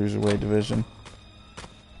from the Cruiserweight division?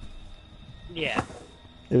 Yeah.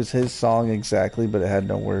 It was his song exactly, but it had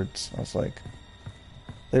no words. I was like,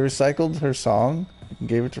 they recycled her song and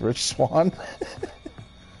gave it to Rich Swan?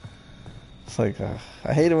 It's like,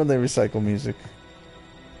 I hate it when they recycle music.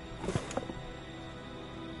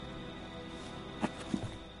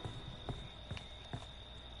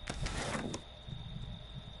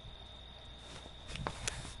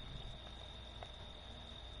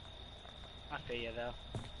 I feel you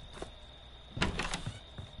though.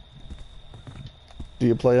 Do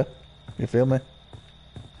you play it? You feel me?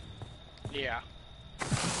 Yeah.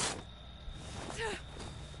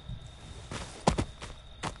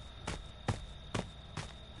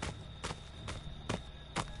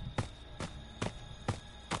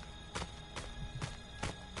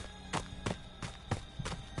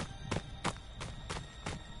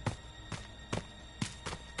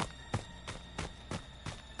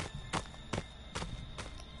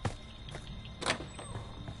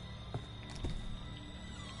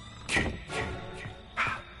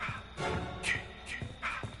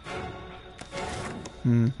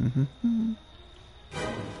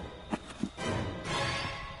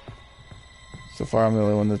 So far, I'm the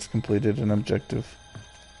only one that's completed an objective.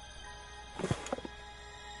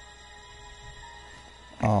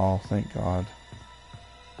 Oh, thank God.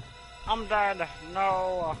 I'm dead.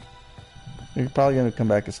 No. You're probably gonna come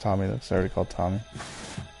back as Tommy though, 'cause I already called Tommy.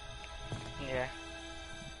 Yeah.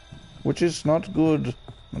 Which is not good.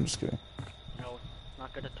 I'm just kidding. No,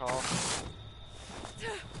 not good at all.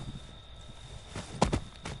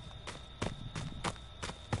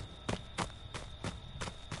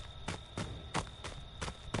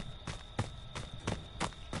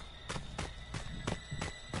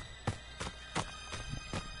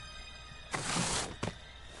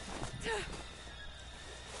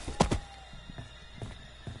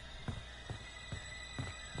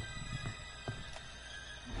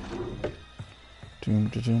 Doom,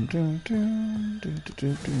 doom, doom, doom, doom,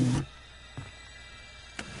 doom, doom.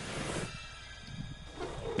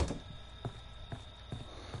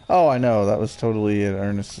 Oh, I know. That was totally an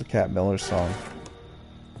Ernest the Cat Miller song.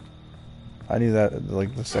 I knew that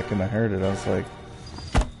like the second I heard it. I was like,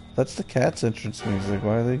 that's the Cat's entrance music.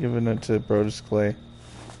 Why are they giving it to Brodus Clay?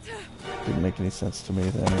 Didn't make any sense to me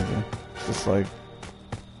then either. It's just like,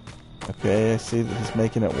 okay, I see that he's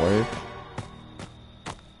making it work.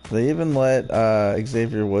 They even let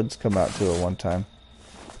Xavier Woods come out to it one time.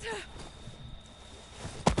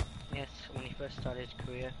 Yes, when he first started his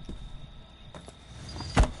career.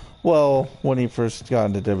 Well, when he first got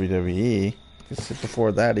into WWE, because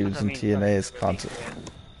before that he was in TNA as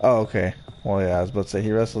Oh, okay. Well, yeah, I was about to say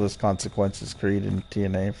he wrestled as Consequences Creed in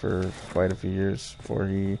TNA for quite a few years before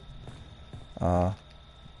he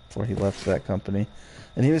left that company.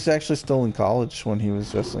 And he was actually still in college when he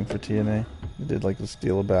was wrestling for TNA. He did like this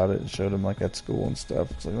deal about it and showed him like at school and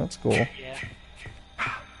stuff. It's like, that's cool. Yeah.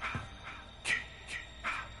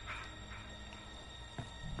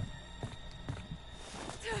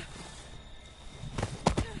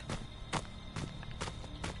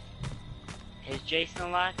 Is Jason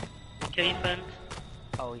alive? Kill your friends?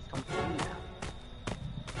 Oh, he's come through now.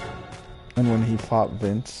 And when he fought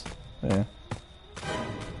Vince, yeah.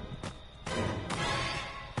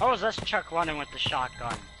 Oh, is this Chuck running with the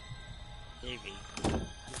shotgun? Maybe.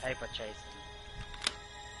 Paper chasing.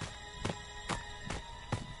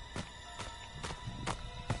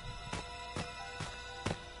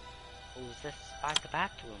 Who's this by the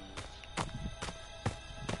bathrooms?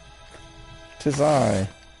 'Tis I.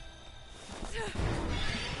 It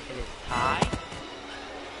is Ty?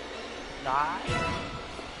 Die?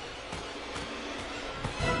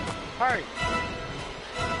 Hurry!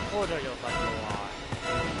 Order your butt on.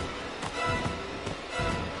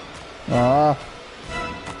 Ah.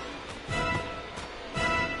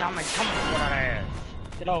 Tell me what it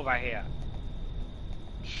is. Get over here.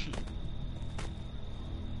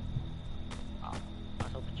 Oh, I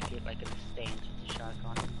was hoping you get like an exchange with the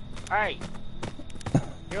shotgun. Hey!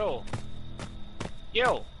 You!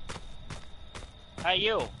 You! Hey,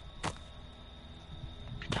 you!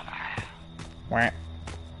 Come on. Wah.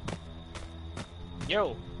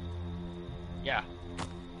 You! Yeah.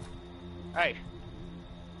 Hey!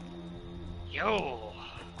 You!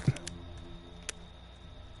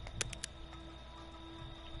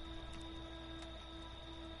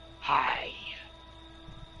 Hi!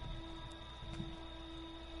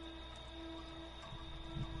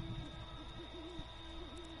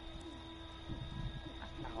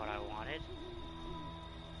 That's not what I wanted.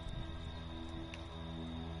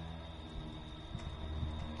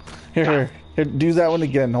 Here, do that one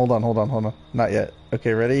again. Hold on. Not yet.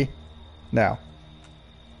 Okay, ready? Now.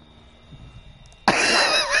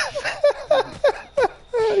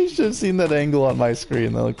 You should have seen that angle on my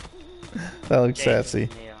screen. That looked sassy.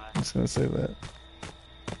 Yeah. I'm just gonna say that. Okay,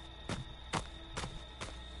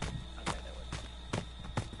 that was...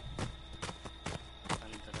 Dun,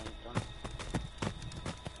 dun, dun,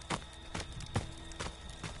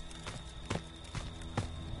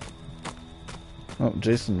 dun. Oh,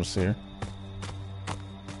 Jason was here.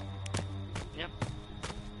 Yep.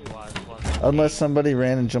 He was. Unless somebody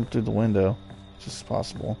ran and jumped through the window. It's just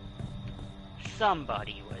possible.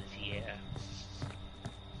 Somebody was here.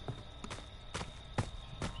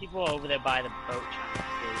 People over there by the boat trying to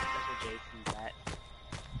escape. That's where Jason's at.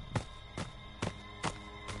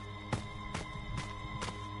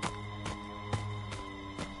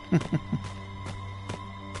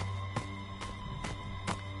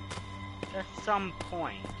 At some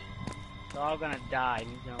point, they're all gonna die and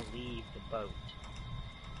he's gonna leave the boat.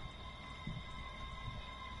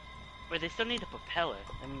 Wait, they still need a propeller.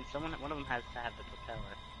 I mean, one of them has to have the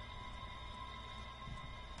propeller.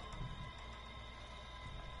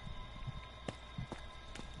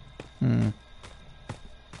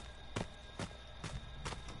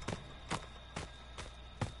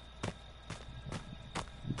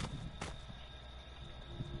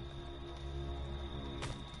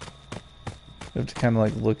 have to kind of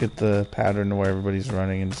like look at the pattern where everybody's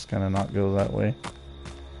running and just kind of not go that way.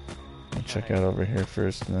 I'll check out over here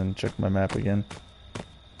first and then check my map again.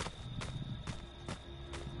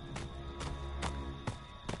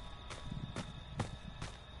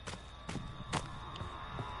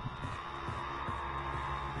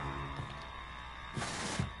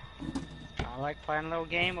 I like playing a little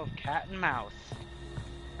game of cat and mouse.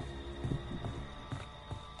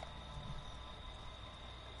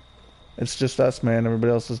 It's just us, man.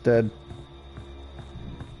 Everybody else is dead.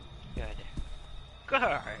 Good. Good.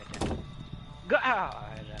 Good.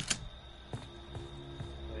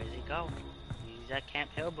 Where does he go? He's at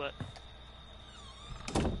Camp Hillbrook.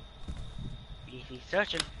 He's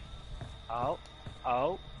searching. Oh.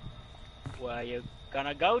 Oh. Where you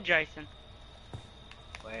gonna go, Jason?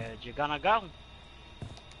 Where'd you gonna go?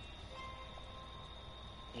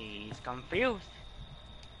 He's confused.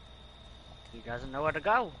 He doesn't know where to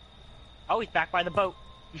go. Oh, he's back by the boat.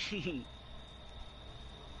 And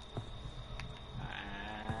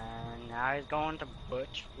now he's going to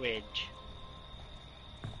Birch Ridge.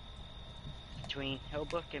 Between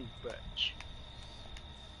Hillbrook and Birch.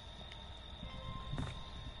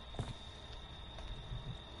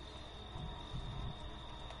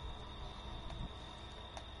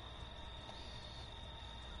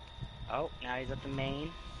 Oh, now he's at the main.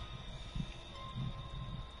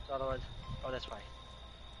 So otherwise, oh, that's right.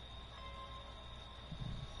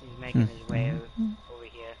 He's making his way over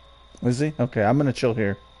here. Is he? Okay, I'm gonna chill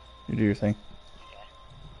here. You do your thing.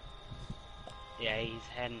 Yeah, he's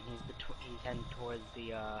heading. He's heading towards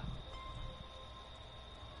the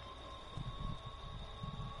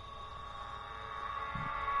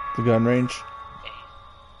The gun range?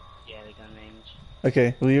 Yeah, the gun range.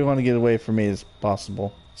 Okay, well you want to get away from me as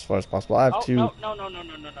possible, as far as possible. I have two. No, no, no, no,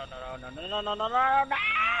 no, no, no, no, no, no, no, no, no, no,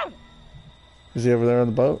 no! Is he over there on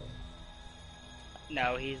the boat?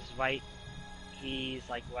 No, he's right. He's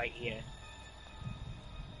like right here.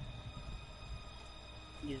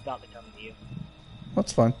 He's about to come to you.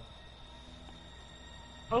 That's fine.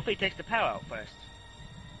 Hopefully he takes the power out first.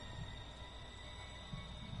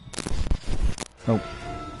 Nope.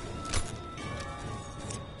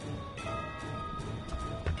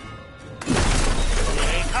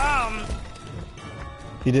 Here he comes!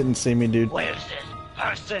 He didn't see me, dude. Where's this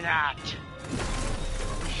person at?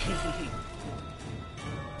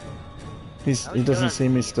 He doesn't see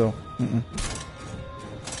me still. Mm-mm.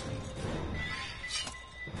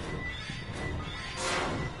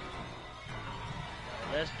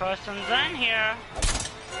 This person's in here.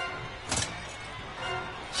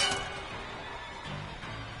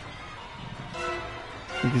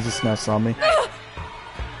 I think he just now saw me.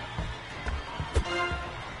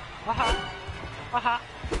 Haha. Haha.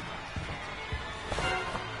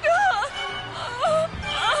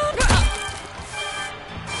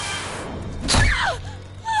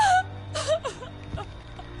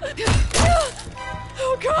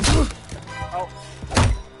 Oh god! Oh.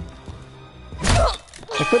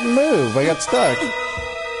 I couldn't move. I got stuck.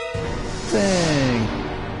 Dang.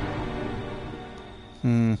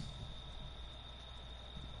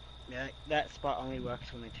 Yeah, that spot only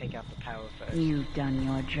works when they take out the power first. You've done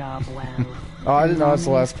your job well. Oh, I didn't know I was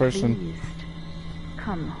the last Mommy's person. pleased.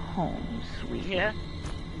 Come home, sweet. Yeah.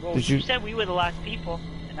 Well, Did you you- said we were the last people,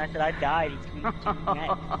 and I said I died. Next.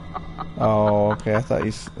 Oh, okay. I thought.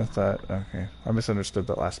 Okay, I misunderstood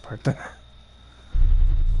that last part then.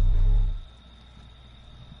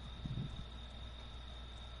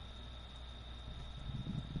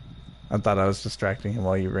 I thought I was distracting him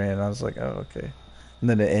while you ran. I was like, oh, okay. And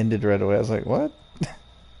then it ended right away. I was like, what?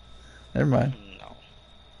 Never mind. No.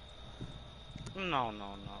 No, no,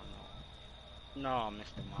 no, no. No,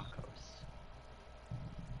 Mr. Marcos.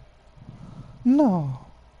 No,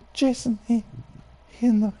 Jason, he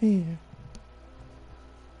not here.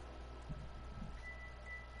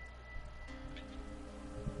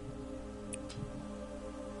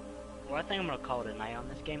 Well, I think I'm gonna call it a night on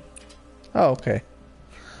this game. Oh, okay.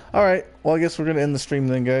 Alright, well I guess we're gonna end the stream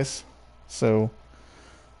then, guys. So,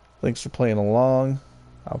 thanks for playing along.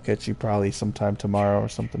 I'll catch you probably sometime tomorrow or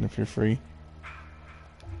something if you're free.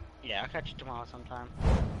 Yeah, I'll catch you tomorrow sometime.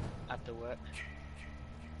 After work.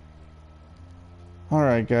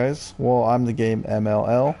 Alright guys, well I'm the game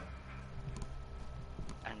MLL.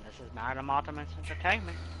 And this is Madam Ottoman's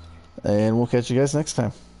Entertainment. And we'll catch you guys next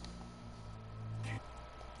time.